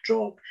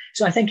backdrop.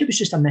 So I think it was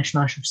just a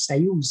mishmash of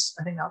styles.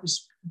 I think that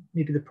was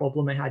maybe the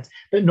problem I had,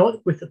 but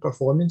not with the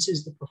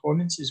performances. The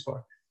performances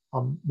were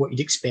what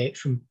you'd expect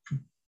from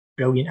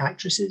brilliant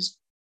actresses.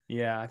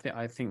 Yeah,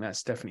 I think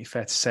that's definitely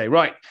fair to say.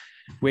 Right,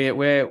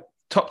 we're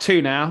top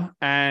two now,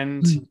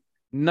 and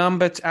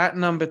number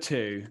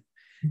two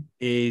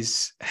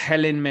is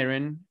Helen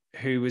Mirren,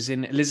 who was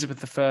in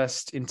Elizabeth I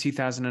in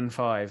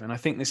 2005, and I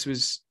think this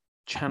was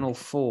Channel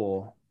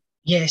 4.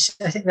 Yes,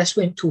 I think this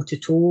went toe to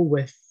toe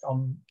with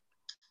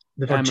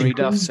the Virgin Anne-Marie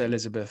Queen. Duff's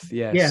Elizabeth.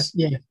 Yes,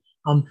 yeah.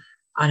 And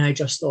I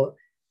just thought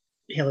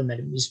Helen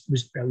Mirren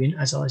was brilliant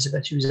as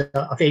Elizabeth. She was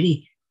a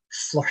very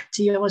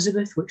flirty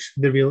Elizabeth, which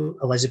the real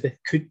Elizabeth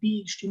could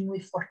be extremely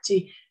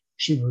flirty.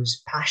 She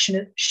was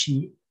passionate.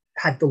 She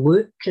had the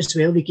look as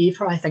well. They gave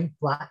her, I think,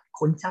 black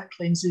contact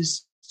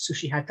lenses, so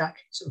she had that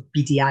sort of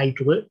beady-eyed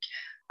look.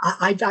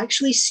 I've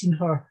actually seen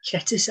her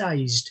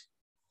criticised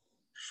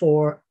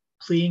for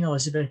playing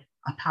Elizabeth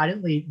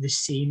apparently the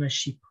same as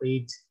she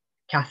played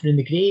Catherine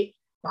the Great,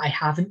 but I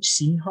haven't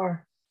seen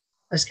her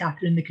as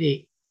Catherine the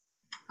Great.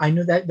 I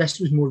know that this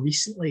was more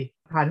recently,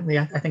 apparently,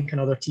 I think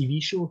another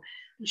TV show.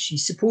 She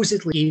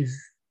supposedly gave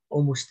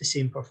almost the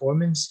same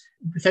performance.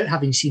 Without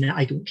having seen it,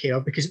 I don't care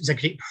because it was a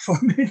great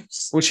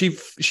performance. Well,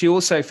 she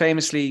also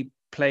famously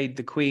played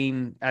the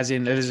Queen as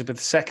in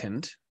Elizabeth II,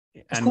 and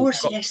of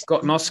course, yes,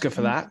 got an Oscar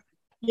for that.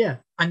 Yeah,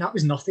 and that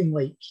was nothing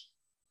like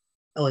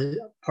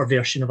her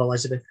version of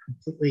Elizabeth,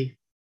 completely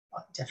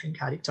different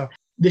character.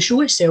 The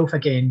show itself,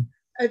 again,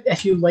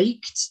 if you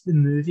liked the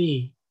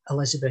movie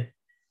Elizabeth,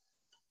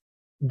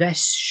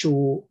 this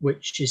show,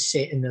 which is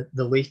set in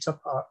the later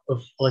part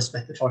of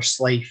Elizabeth I's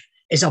life,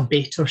 is a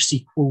better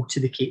sequel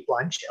to the Kate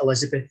Blanchett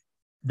Elizabeth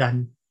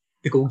than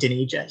the Golden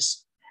Age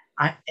is.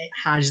 It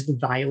has the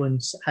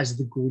violence, it has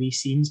the gory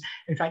scenes.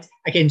 In fact,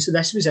 again, so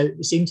this was out at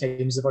the same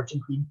time as the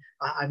Virgin Queen.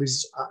 I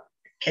was a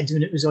kid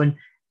when it was on,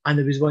 and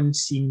there was one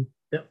scene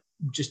that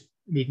just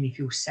made me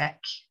feel sick.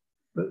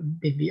 But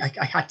maybe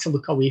I had to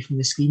look away from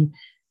the screen.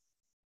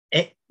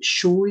 It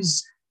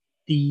shows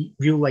the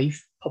real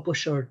life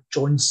publisher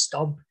John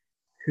Stubb,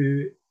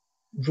 who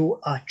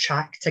wrote a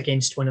tract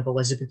against one of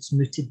Elizabeth's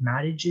mooted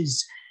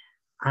marriages,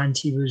 and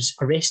he was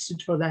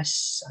arrested for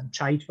this and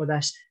tried for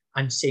this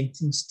and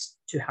sentenced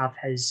to have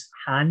his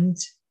hand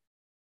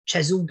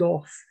chiselled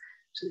off.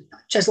 So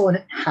chisel on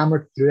it,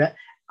 hammered through it,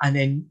 and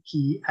then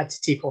he had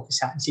to take off his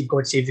hat and say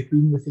 "God save the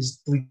Queen" with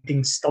his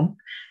bleeding stump.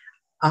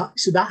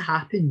 So that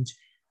happened,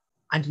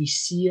 and we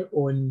see it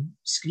on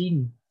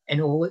screen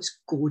in all its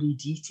gory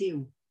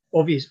detail.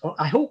 Obvious,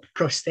 I hope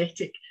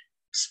prosthetic,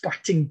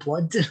 spurting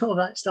blood and all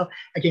that stuff.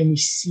 Again, we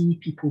see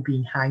people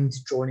being hanged,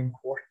 drawn and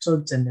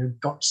quartered, and their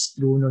guts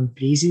thrown on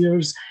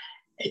braziers.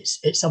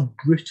 It's a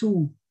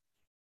brutal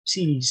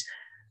series,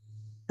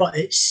 but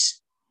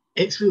it's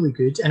really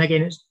good. And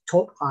again, it's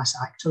top class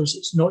actors.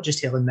 It's not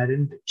just Helen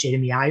Mirren, but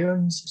Jeremy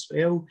Irons as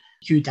well.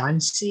 Hugh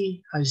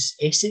Dancy as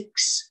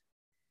Essex.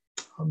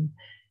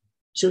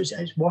 So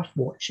it's worth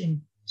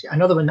watching.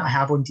 Another one that I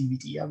have on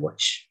DVD. I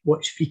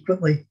watch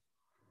frequently.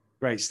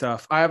 Great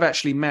stuff. I have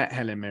actually met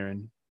Helen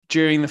Mirren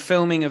during the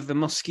filming of The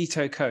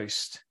Mosquito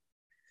Coast.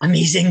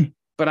 Amazing.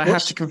 But I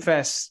have to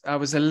confess, I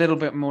was a little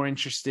bit more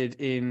interested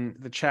in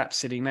the chap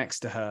sitting next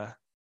to her,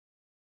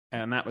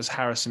 and that was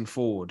Harrison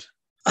Ford.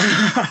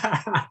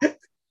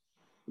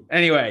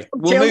 Anyway,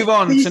 we'll move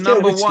on to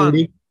number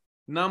one.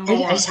 Number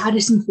one. Is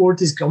Harrison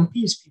Ford as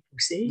grumpy as people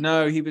say?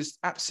 No, he was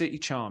absolutely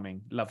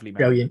charming. Lovely man.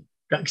 Brilliant.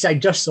 Because I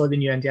just saw the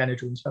new Indiana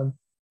Jones film.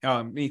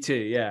 Oh, me too.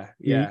 Yeah.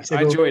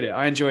 I enjoyed it.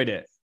 I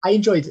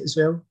enjoyed it as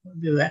well.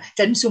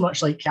 Didn't so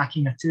much like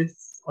cracking a tooth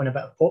on a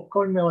bit of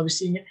popcorn while I was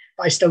seeing it,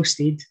 but I still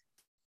stayed.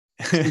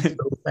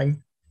 Typical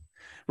thing.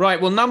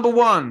 Right. Well, number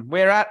one.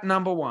 We're at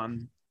number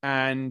one.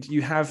 And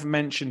you have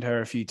mentioned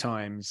her a few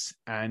times.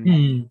 And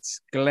it's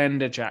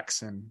Glenda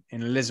Jackson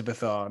in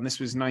Elizabeth R. And this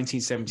was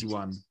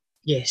 1971.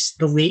 Yes,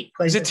 the late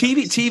It was a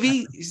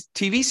Glenda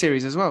TV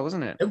series as well,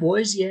 wasn't it? It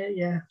was,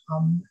 yeah.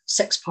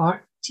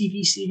 6-part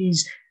TV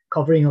series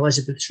covering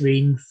Elizabeth's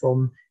reign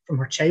from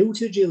her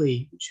childhood,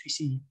 really, which we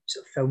see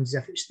sort of filmed as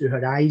if it's through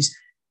her eyes,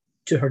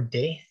 to her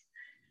death.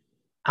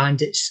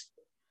 And it's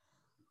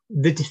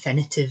the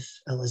definitive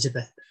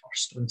Elizabeth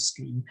I on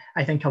screen.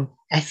 I think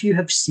if you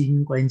have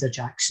seen Glenda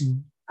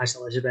Jackson as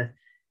Elizabeth,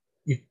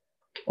 you've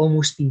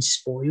almost been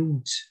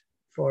spoiled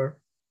for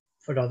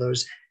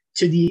others,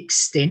 to the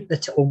extent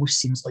that it almost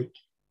seems like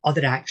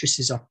other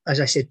actresses are,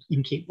 as I said,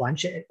 even Kate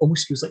Blanchett, it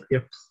almost feels like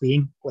they're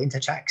playing Glenda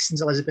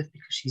Jackson's Elizabeth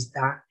because she's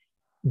that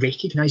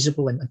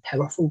recognisable and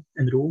powerful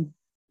in the role.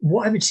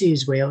 What I would say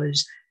as well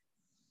is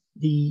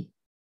the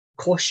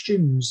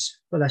costumes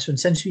for this one,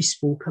 since we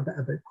spoke a bit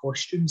about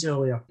costumes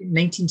earlier,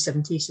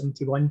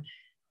 1970-71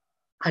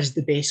 has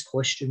the best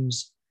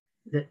costumes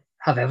that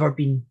have ever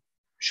been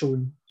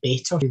shown,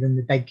 better than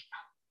the big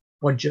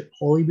budget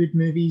Hollywood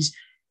movies.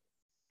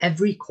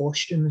 Every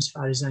costume, as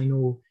far as I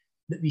know,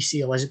 that we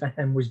see Elizabeth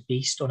in was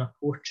based on a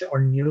portrait,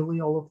 or nearly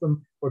all of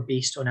them were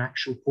based on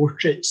actual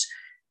portraits.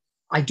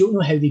 I don't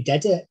know how they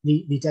did it.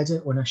 They did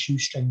it on a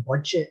shoestring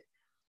budget,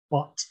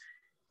 but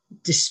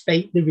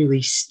despite the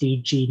really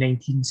stagey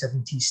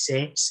 1970s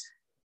sets,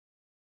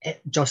 it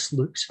just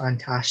looks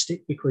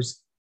fantastic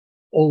because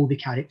all the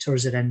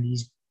characters are in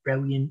these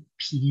brilliant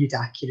period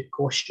accurate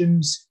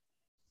costumes.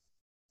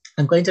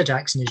 And Glenda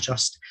Jackson is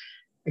just,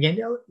 again,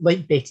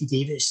 like Betty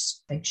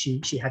Davis, I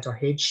think she had her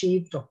head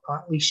shaved or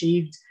partly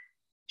shaved.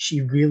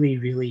 She really,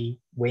 really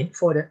went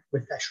for it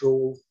with this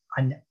role,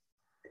 and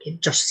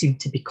it just seemed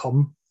to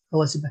become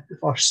Elizabeth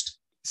I.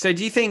 So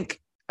do you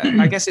think,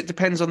 I guess it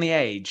depends on the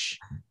age,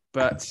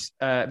 but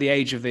the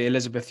age of the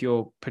Elizabeth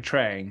you're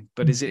portraying,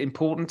 but is it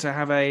important to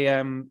have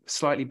a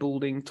slightly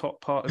balding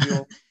top part of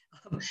your...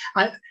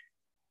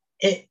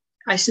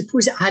 I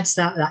suppose it adds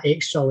that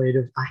extra layer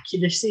of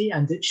accuracy,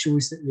 and it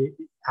shows that the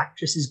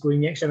actress is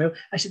going the extra mile.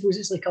 I suppose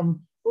it's like, what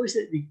was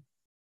it, the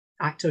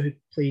actor who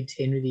played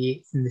Henry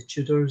VIII in the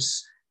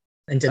Tudors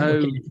and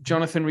didn't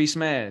Jonathan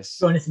Rhys-Meyers.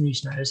 Jonathan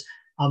Rhys-Meyers,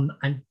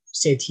 and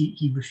said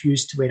he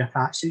refused to wear a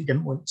fat suit,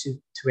 didn't want to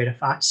wear a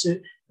fat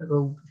suit. But,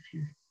 well, if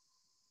you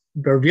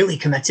were really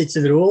committed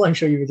to the role, I'm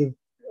sure you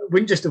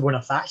wouldn't just have worn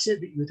a fat suit,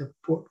 but you would have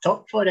porked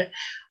up for it.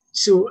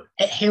 So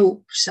it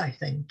helps, I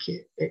think.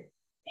 It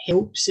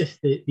helps if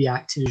the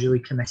actor is really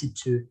committed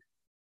to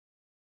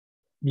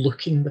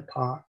looking the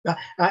part.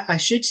 I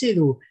should say,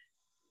 though,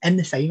 in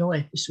the final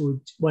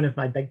episode, one of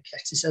my big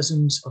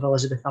criticisms of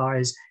Elizabeth R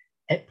is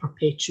it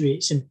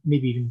perpetuates and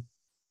maybe even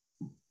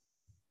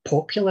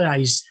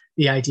popularised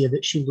the idea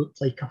that she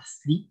looked like a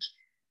freak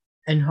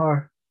in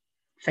her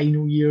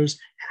final years.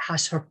 It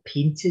has her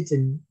painted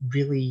in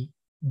really,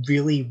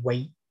 really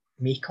white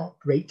makeup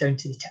right down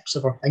to the tips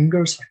of her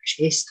fingers, her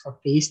chest, her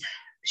face.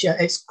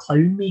 It's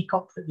clown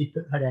makeup that they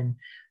put her in,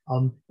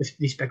 with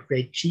these big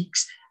red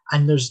cheeks,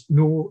 and there's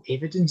no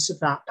evidence of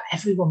that, but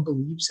everyone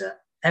believes it.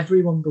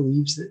 Everyone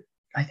believes that,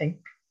 I think,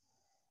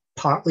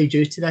 partly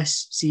due to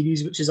this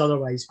series, which is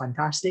otherwise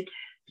fantastic.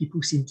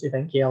 People seem to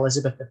think, yeah,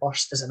 Elizabeth I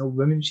as an old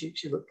woman, she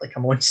looked like a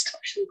monster,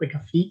 she looked like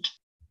a freak.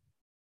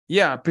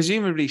 Yeah,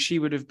 presumably she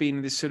would have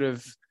been this sort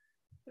of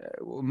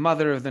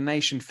mother of the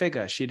nation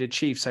figure. She'd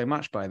achieved so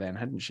much by then,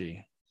 hadn't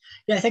she?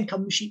 Yeah, I think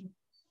she,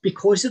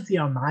 because of the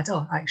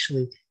Armada,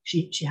 actually,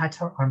 she had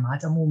her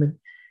Armada moment,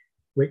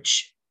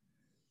 which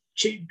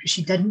she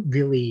didn't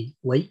really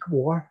like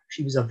war.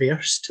 She was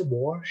averse to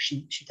war.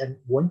 She didn't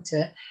want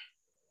it,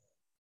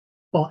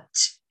 but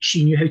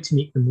she knew how to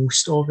make the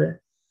most of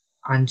it.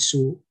 And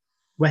so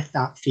with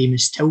that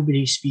famous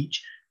Tilbury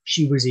speech,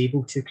 she was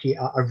able to create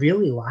a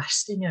really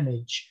lasting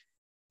image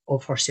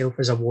of herself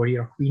as a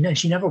warrior queen. And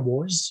she never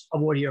was a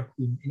warrior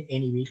queen in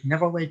any way. She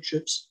never led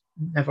troops,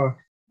 never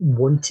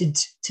wanted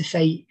to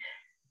fight.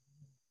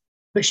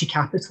 But she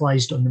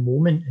capitalised on the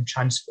moment and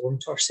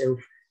transformed herself.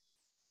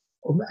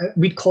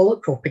 We'd call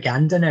it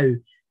propaganda now,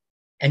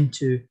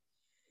 into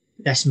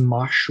this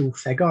martial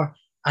figure.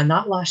 And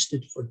that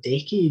lasted for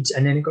decades.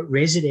 And then it got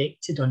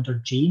resurrected under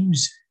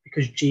James,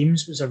 because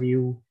James was a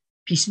real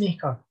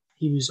peacemaker.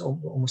 He was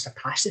almost a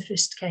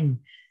pacifist king.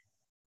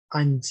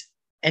 And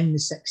in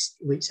the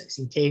late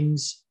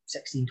 1610s,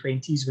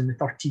 1620s, when the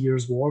 30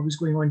 Years' War was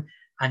going on,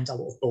 and a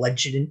lot of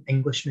belligerent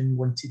Englishmen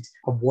wanted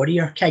a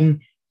warrior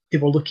king, they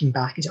were looking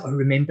back and said, oh,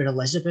 remember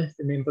Elizabeth,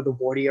 remember the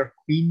warrior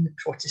queen, the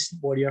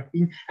Protestant warrior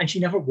queen. And she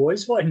never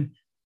was one.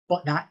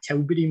 But that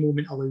Tilbury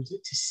moment allowed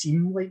it to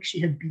seem like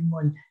she had been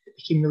one. It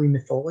became really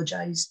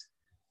mythologised.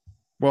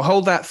 Well,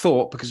 hold that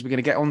thought, because we're going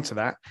to get onto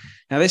that.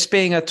 Now, this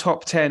being a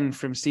top 10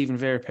 from Steven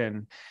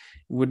Veerapen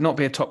would not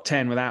be a top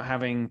 10 without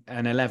having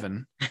an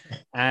 11.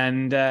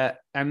 and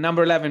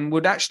number 11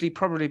 would actually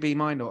probably be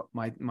my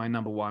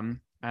number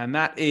one. And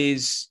that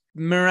is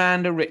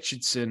Miranda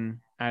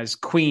Richardson as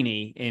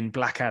Queenie in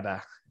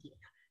Blackadder.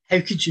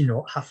 How could you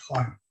not have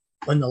her?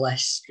 on the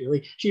list,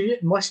 really. She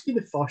must be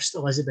the first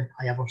Elizabeth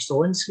I ever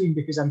saw on screen,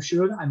 because I'm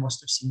sure that I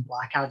must have seen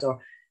Blackadder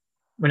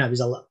when I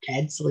was a little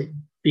kid, so like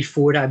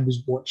before I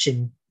was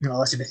watching,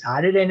 Elizabeth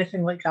Arr or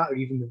anything like that, or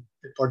even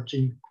the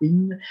Virgin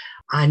Queen.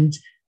 And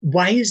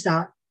why is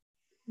that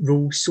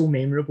role so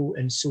memorable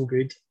and so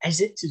good? Is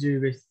it to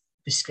do with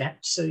the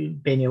scripts? So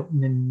Ben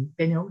Elton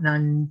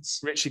and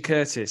Richard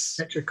Curtis.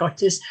 Richard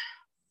Curtis.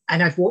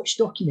 And I've watched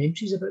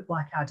documentaries about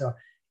Blackadder,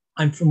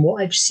 and from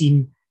what I've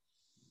seen,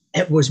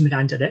 it was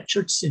Miranda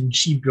Richardson.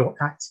 She brought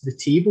that to the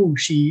table.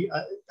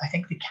 I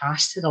think the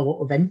cast had a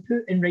lot of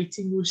input in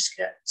writing those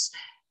scripts,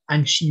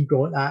 and she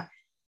brought that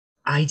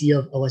idea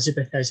of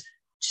Elizabeth as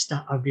just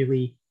a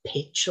really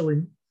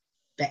petulant,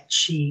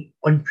 bitchy,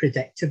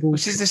 unpredictable,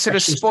 which is the sort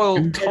of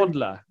spoiled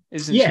toddler,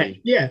 isn't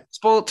she? Yeah.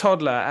 Spoiled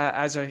toddler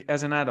as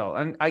an adult.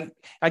 And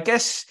I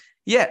guess,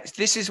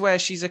 this is where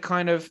she's a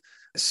kind of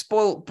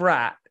spoiled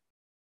brat.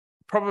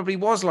 Probably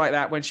was like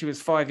that when she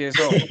was 5 years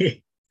old.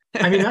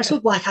 I mean, that's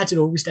what Blackadder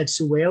always did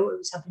so well. It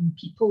was having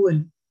people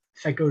and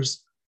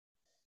figures,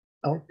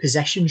 or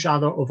positions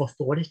rather, of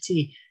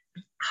authority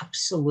be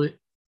absolute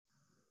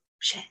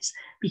shits,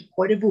 be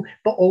horrible,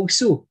 but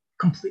also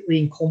completely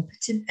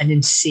incompetent and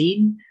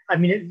insane. I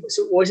mean, it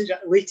wasn't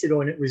later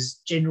on. It was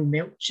General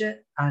Melchett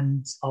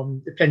and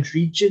the Prince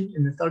Regent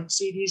in the third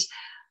series.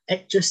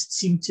 It just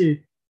seemed to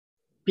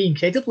be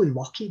incredibly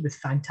lucky with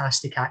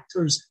fantastic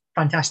actors,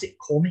 fantastic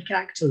comic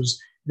actors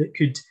that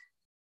could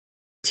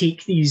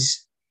take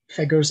these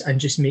figures and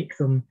just make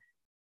them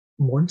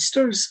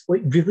monsters,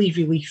 like really,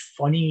 really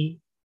funny,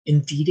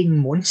 endearing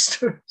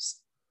monsters.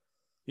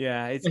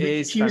 Yeah, it And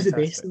is. She fantastic. was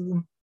the best of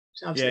them.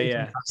 It's absolutely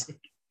fantastic.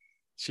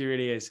 She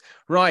really is.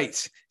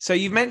 Right. So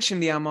you've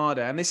mentioned the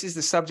Armada, and this is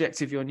the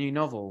subject of your new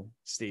novel,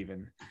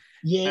 Stephen.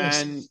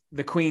 Yes. And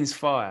The Queen's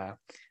Fire.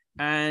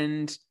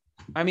 And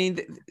I mean,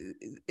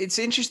 it's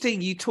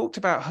interesting. You talked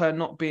about her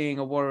not being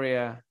a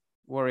warrior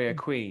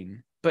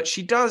queen, but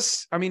she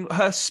does. I mean,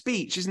 her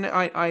speech, isn't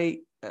it?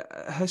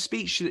 Her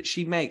speech that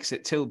she makes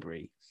at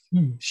Tilbury,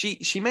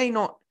 she may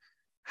not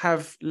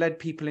have led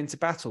people into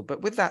battle,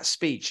 but with that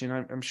speech, and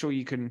I'm sure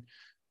you can,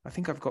 I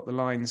think I've got the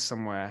lines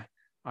somewhere.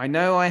 I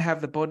know I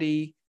have the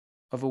body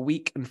of a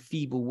weak and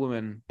feeble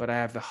woman, but I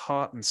have the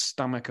heart and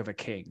stomach of a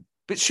king.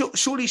 But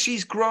surely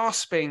she's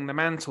grasping the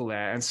mantle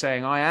there and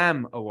saying, I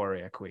am a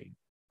warrior queen.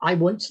 I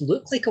want to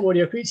look like a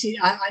warrior queen. See,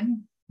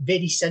 I'm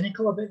very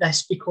cynical about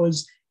this,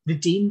 because the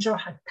danger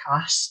had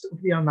passed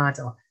of the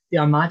Armada. The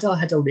Armada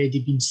had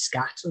already been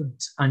scattered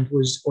and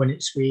was on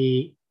its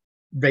way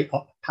right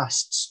up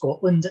past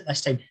Scotland at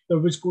this time. There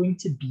was going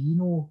to be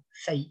no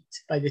fight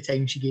by the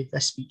time she gave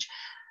this speech.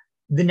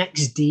 The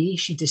next day,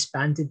 she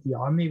disbanded the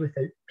army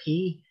without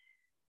pay,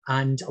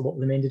 and a lot of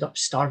them ended up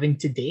starving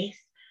to death.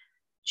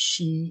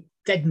 She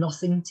did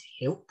nothing to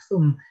help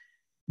them.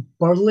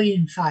 Burleigh,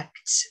 in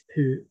fact,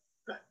 who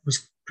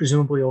was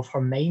presumably off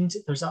her mind,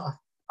 there's a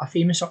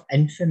famous or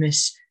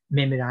infamous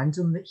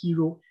memorandum that he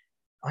wrote,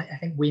 I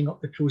think, weighing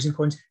up the pros and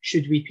cons.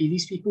 Should we pay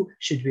these people?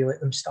 Should we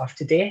let them starve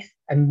to death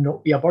and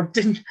not be a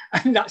burden?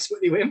 And that's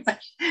what they went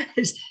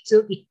with.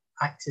 So they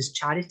act as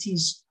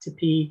charities to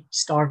pay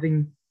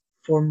starving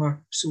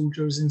former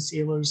soldiers and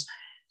sailors.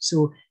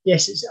 So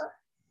yes,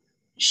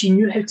 she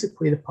knew how to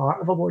play the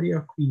part of a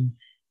warrior queen.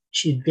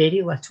 She had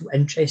very little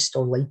interest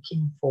or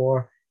liking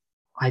for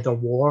either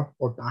war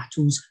or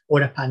battles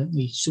or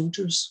apparently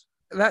soldiers.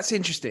 That's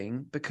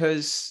interesting,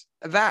 because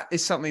that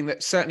is something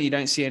that certainly you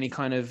don't see any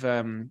kind of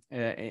in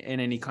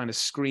any kind of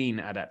screen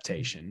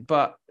adaptation.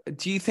 But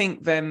do you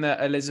think then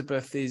that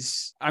Elizabeth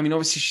is? I mean,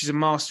 obviously she's a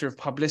master of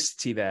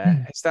publicity.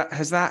 There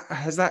has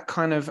that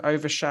kind of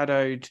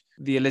overshadowed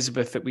the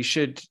Elizabeth that we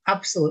should?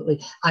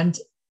 Absolutely, and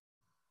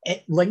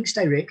it links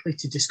directly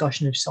to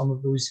discussion of some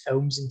of those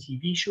films and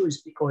TV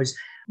shows, because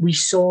we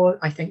saw,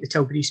 I think, the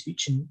Tilbury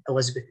speech in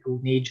Elizabeth the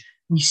Golden Age.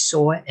 We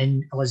saw it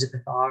in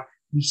Elizabeth Arr.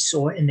 We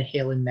saw it in the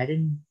Helen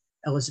Mirren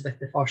Elizabeth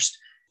I.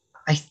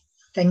 I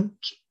think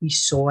we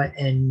saw it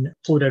in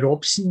Flora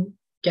Robson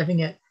giving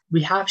it.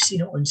 We have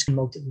seen it on screen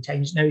multiple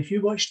times. Now, if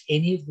you watched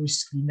any of those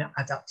screen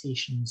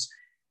adaptations,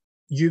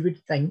 you would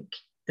think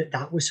that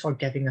that was her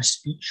giving a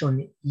speech on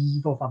the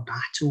eve of a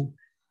battle,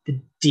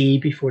 the day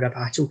before a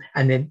battle,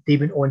 and then they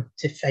went on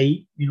to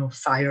fight,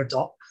 fired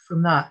up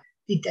from that.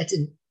 They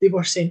didn't. They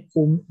were sent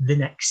home the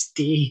next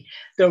day.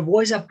 There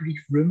was a brief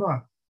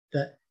rumour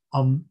that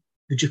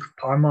the Duke of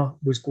Parma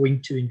was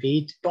going to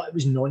invade, but it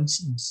was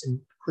nonsense, and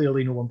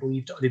clearly no one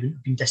believed it, or they wouldn't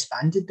have been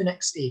disbanded the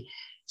next day.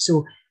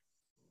 So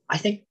I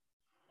think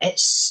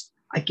it's,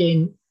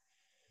 again,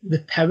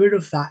 the power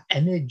of that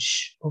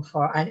image of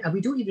her, and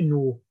we don't even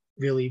know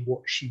really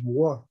what she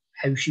wore,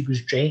 how she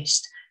was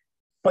dressed,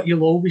 but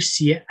you'll always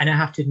see it. And I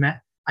have to admit,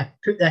 I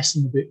put this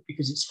in the book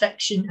because it's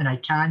fiction and I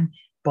can,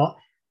 but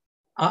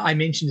I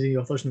mentioned in the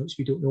author's notes,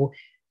 we don't know,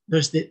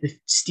 there's the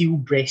steel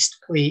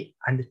breastplate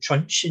and the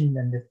truncheon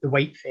and the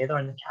white feather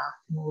and the cap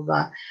and all of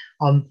that.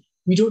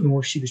 We don't know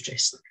if she was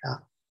dressed like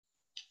that.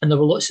 And there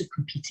were lots of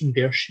competing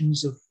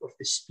versions of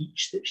the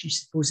speech that she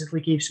supposedly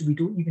gave, so we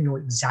don't even know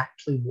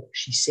exactly what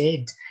she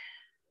said.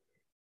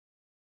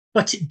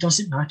 But it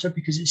doesn't matter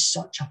because it's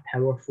such a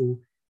powerful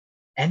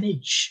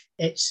image.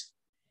 It's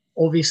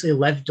obviously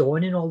lived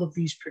on in all of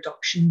these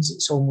productions.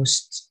 It's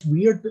almost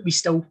weird, but we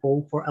still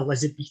fall for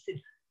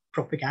Elizabethan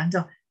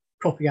propaganda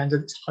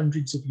that's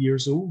hundreds of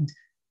years old.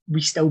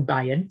 We still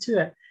buy into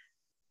it.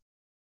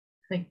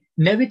 I think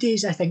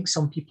nowadays, I think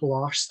some people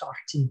are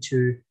starting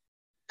to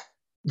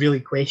really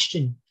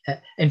question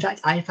it. In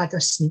fact, I've had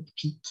a sneak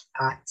peek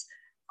at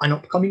an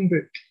upcoming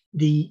book,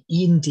 the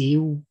Ian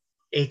Dale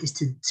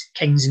edited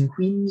Kings and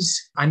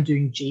Queens. I'm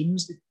doing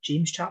James, the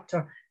James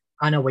chapter.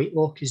 Anna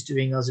Whitelock is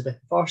doing Elizabeth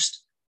I.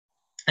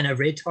 And I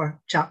read her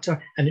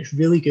chapter, and it's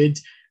really good.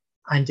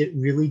 And it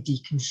really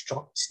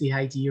deconstructs the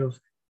idea of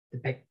the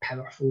big,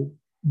 powerful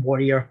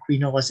warrior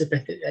Queen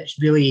Elizabeth.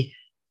 It's really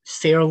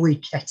fairly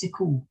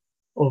critical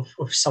of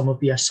some of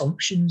the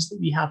assumptions that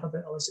we have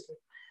about Elizabeth.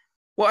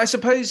 Well, I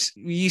suppose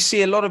you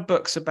see a lot of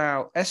books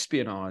about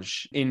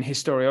espionage in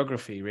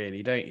historiography,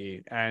 really, don't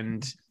you?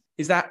 And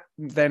is that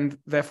then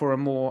therefore a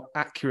more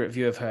accurate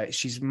view of her?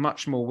 She's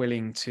much more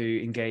willing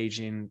to engage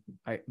in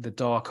the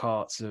dark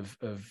arts of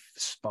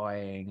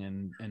spying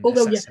and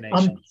assassination.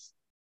 Yeah.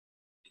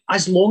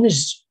 As long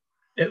as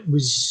it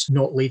was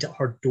not laid at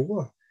her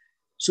door.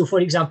 So, for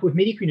example, with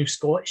Mary Queen of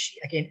Scots, she,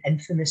 again,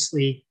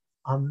 infamously,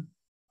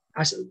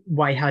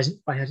 why hasn't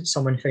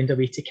someone found a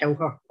way to kill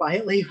her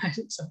quietly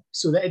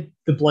so that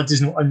the blood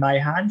is not on my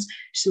hands?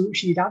 So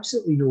she had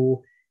absolutely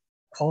no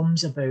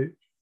qualms about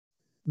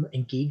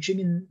engaging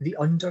in the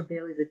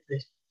underbelly,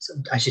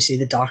 as you say,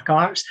 the dark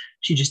arts.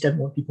 She just didn't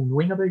want people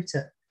knowing about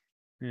it.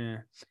 Yeah.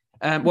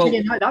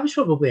 Again, that was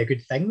probably a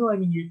good thing, though. I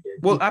mean,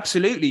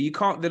 absolutely. You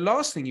can't. The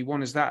last thing you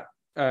want is that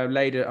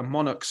laid at a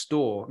monarch's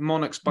door.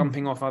 Monarchs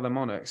bumping off other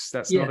monarchs.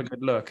 That's not a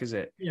good look, is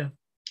it? Yeah.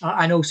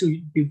 And also,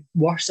 it'd be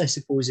worse, I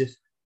suppose, if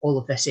all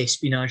of this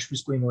espionage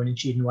was going on and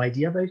she had no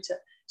idea about it.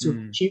 So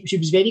she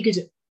was very good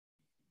at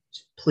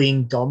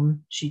playing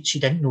dumb. She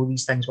didn't know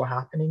these things were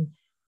happening.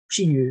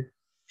 She knew.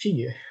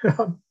 She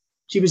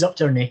was up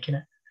to her neck in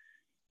it.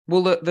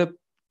 Well, the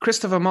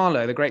Christopher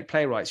Marlowe, the great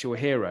playwright, your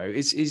hero,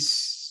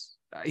 is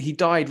he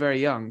died very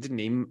young, didn't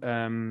he?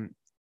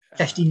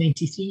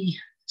 1593,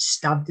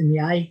 stabbed in the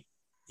eye.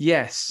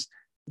 Yes.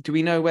 Do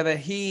we know whether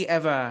he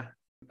ever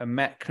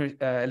met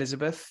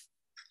Elizabeth?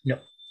 No.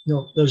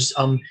 There's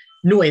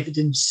no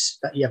evidence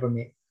that he ever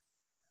met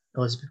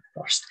Elizabeth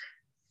I.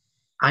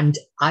 And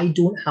I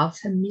don't have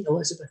him meet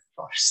Elizabeth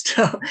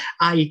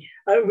I.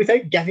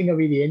 Without giving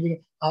away the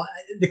ending,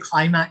 the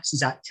climax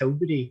is at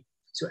Tilbury.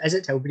 So is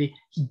it Tilbury?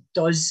 He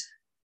does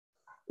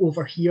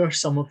overhear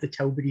some of the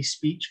Tilbury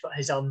speech, but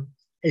his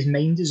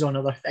mind is on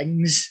other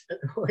things.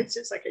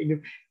 It's a kind of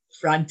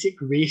frantic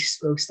race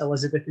whilst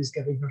Elizabeth is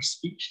giving her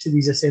speech to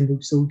these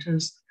assembled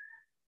soldiers.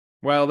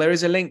 Well, there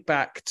is a link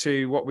back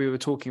to what we were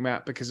talking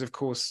about because, of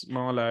course,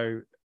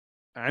 Marlowe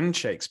and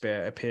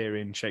Shakespeare appear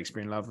in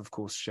Shakespeare in Love. Of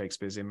course,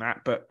 Shakespeare's in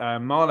that, but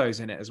Marlowe's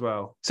in it as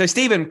well. So,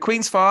 Stephen,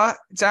 Queen's Fire,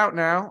 it's out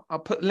now. I'll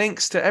put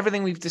links to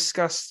everything we've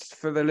discussed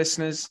for the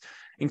listeners,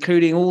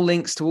 including all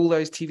links to all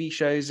those TV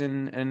shows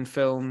and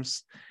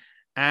films.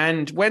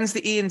 And when's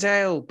the Ian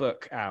Dale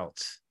book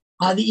out?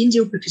 The Ian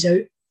Dale book is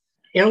out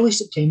early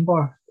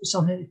September,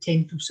 something like the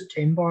 10th of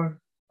September,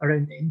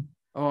 around then.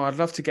 Oh, I'd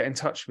love to get in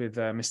touch with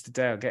Mr.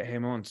 Dale, get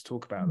him on to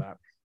talk about that.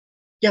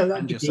 Yeah,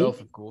 that'd be yourself,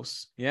 great. Of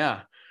course.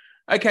 Yeah.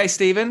 Okay,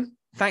 Stephen,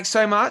 thanks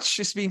so much.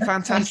 It's been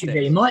fantastic. Thank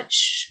you very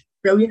much.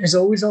 Brilliant as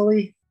always,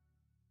 Ollie.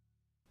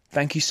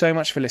 Thank you so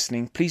much for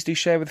listening. Please do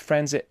share with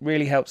friends. It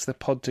really helps the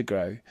pod to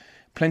grow.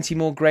 Plenty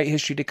more great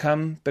history to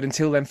come. But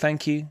until then,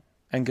 thank you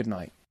and good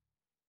night.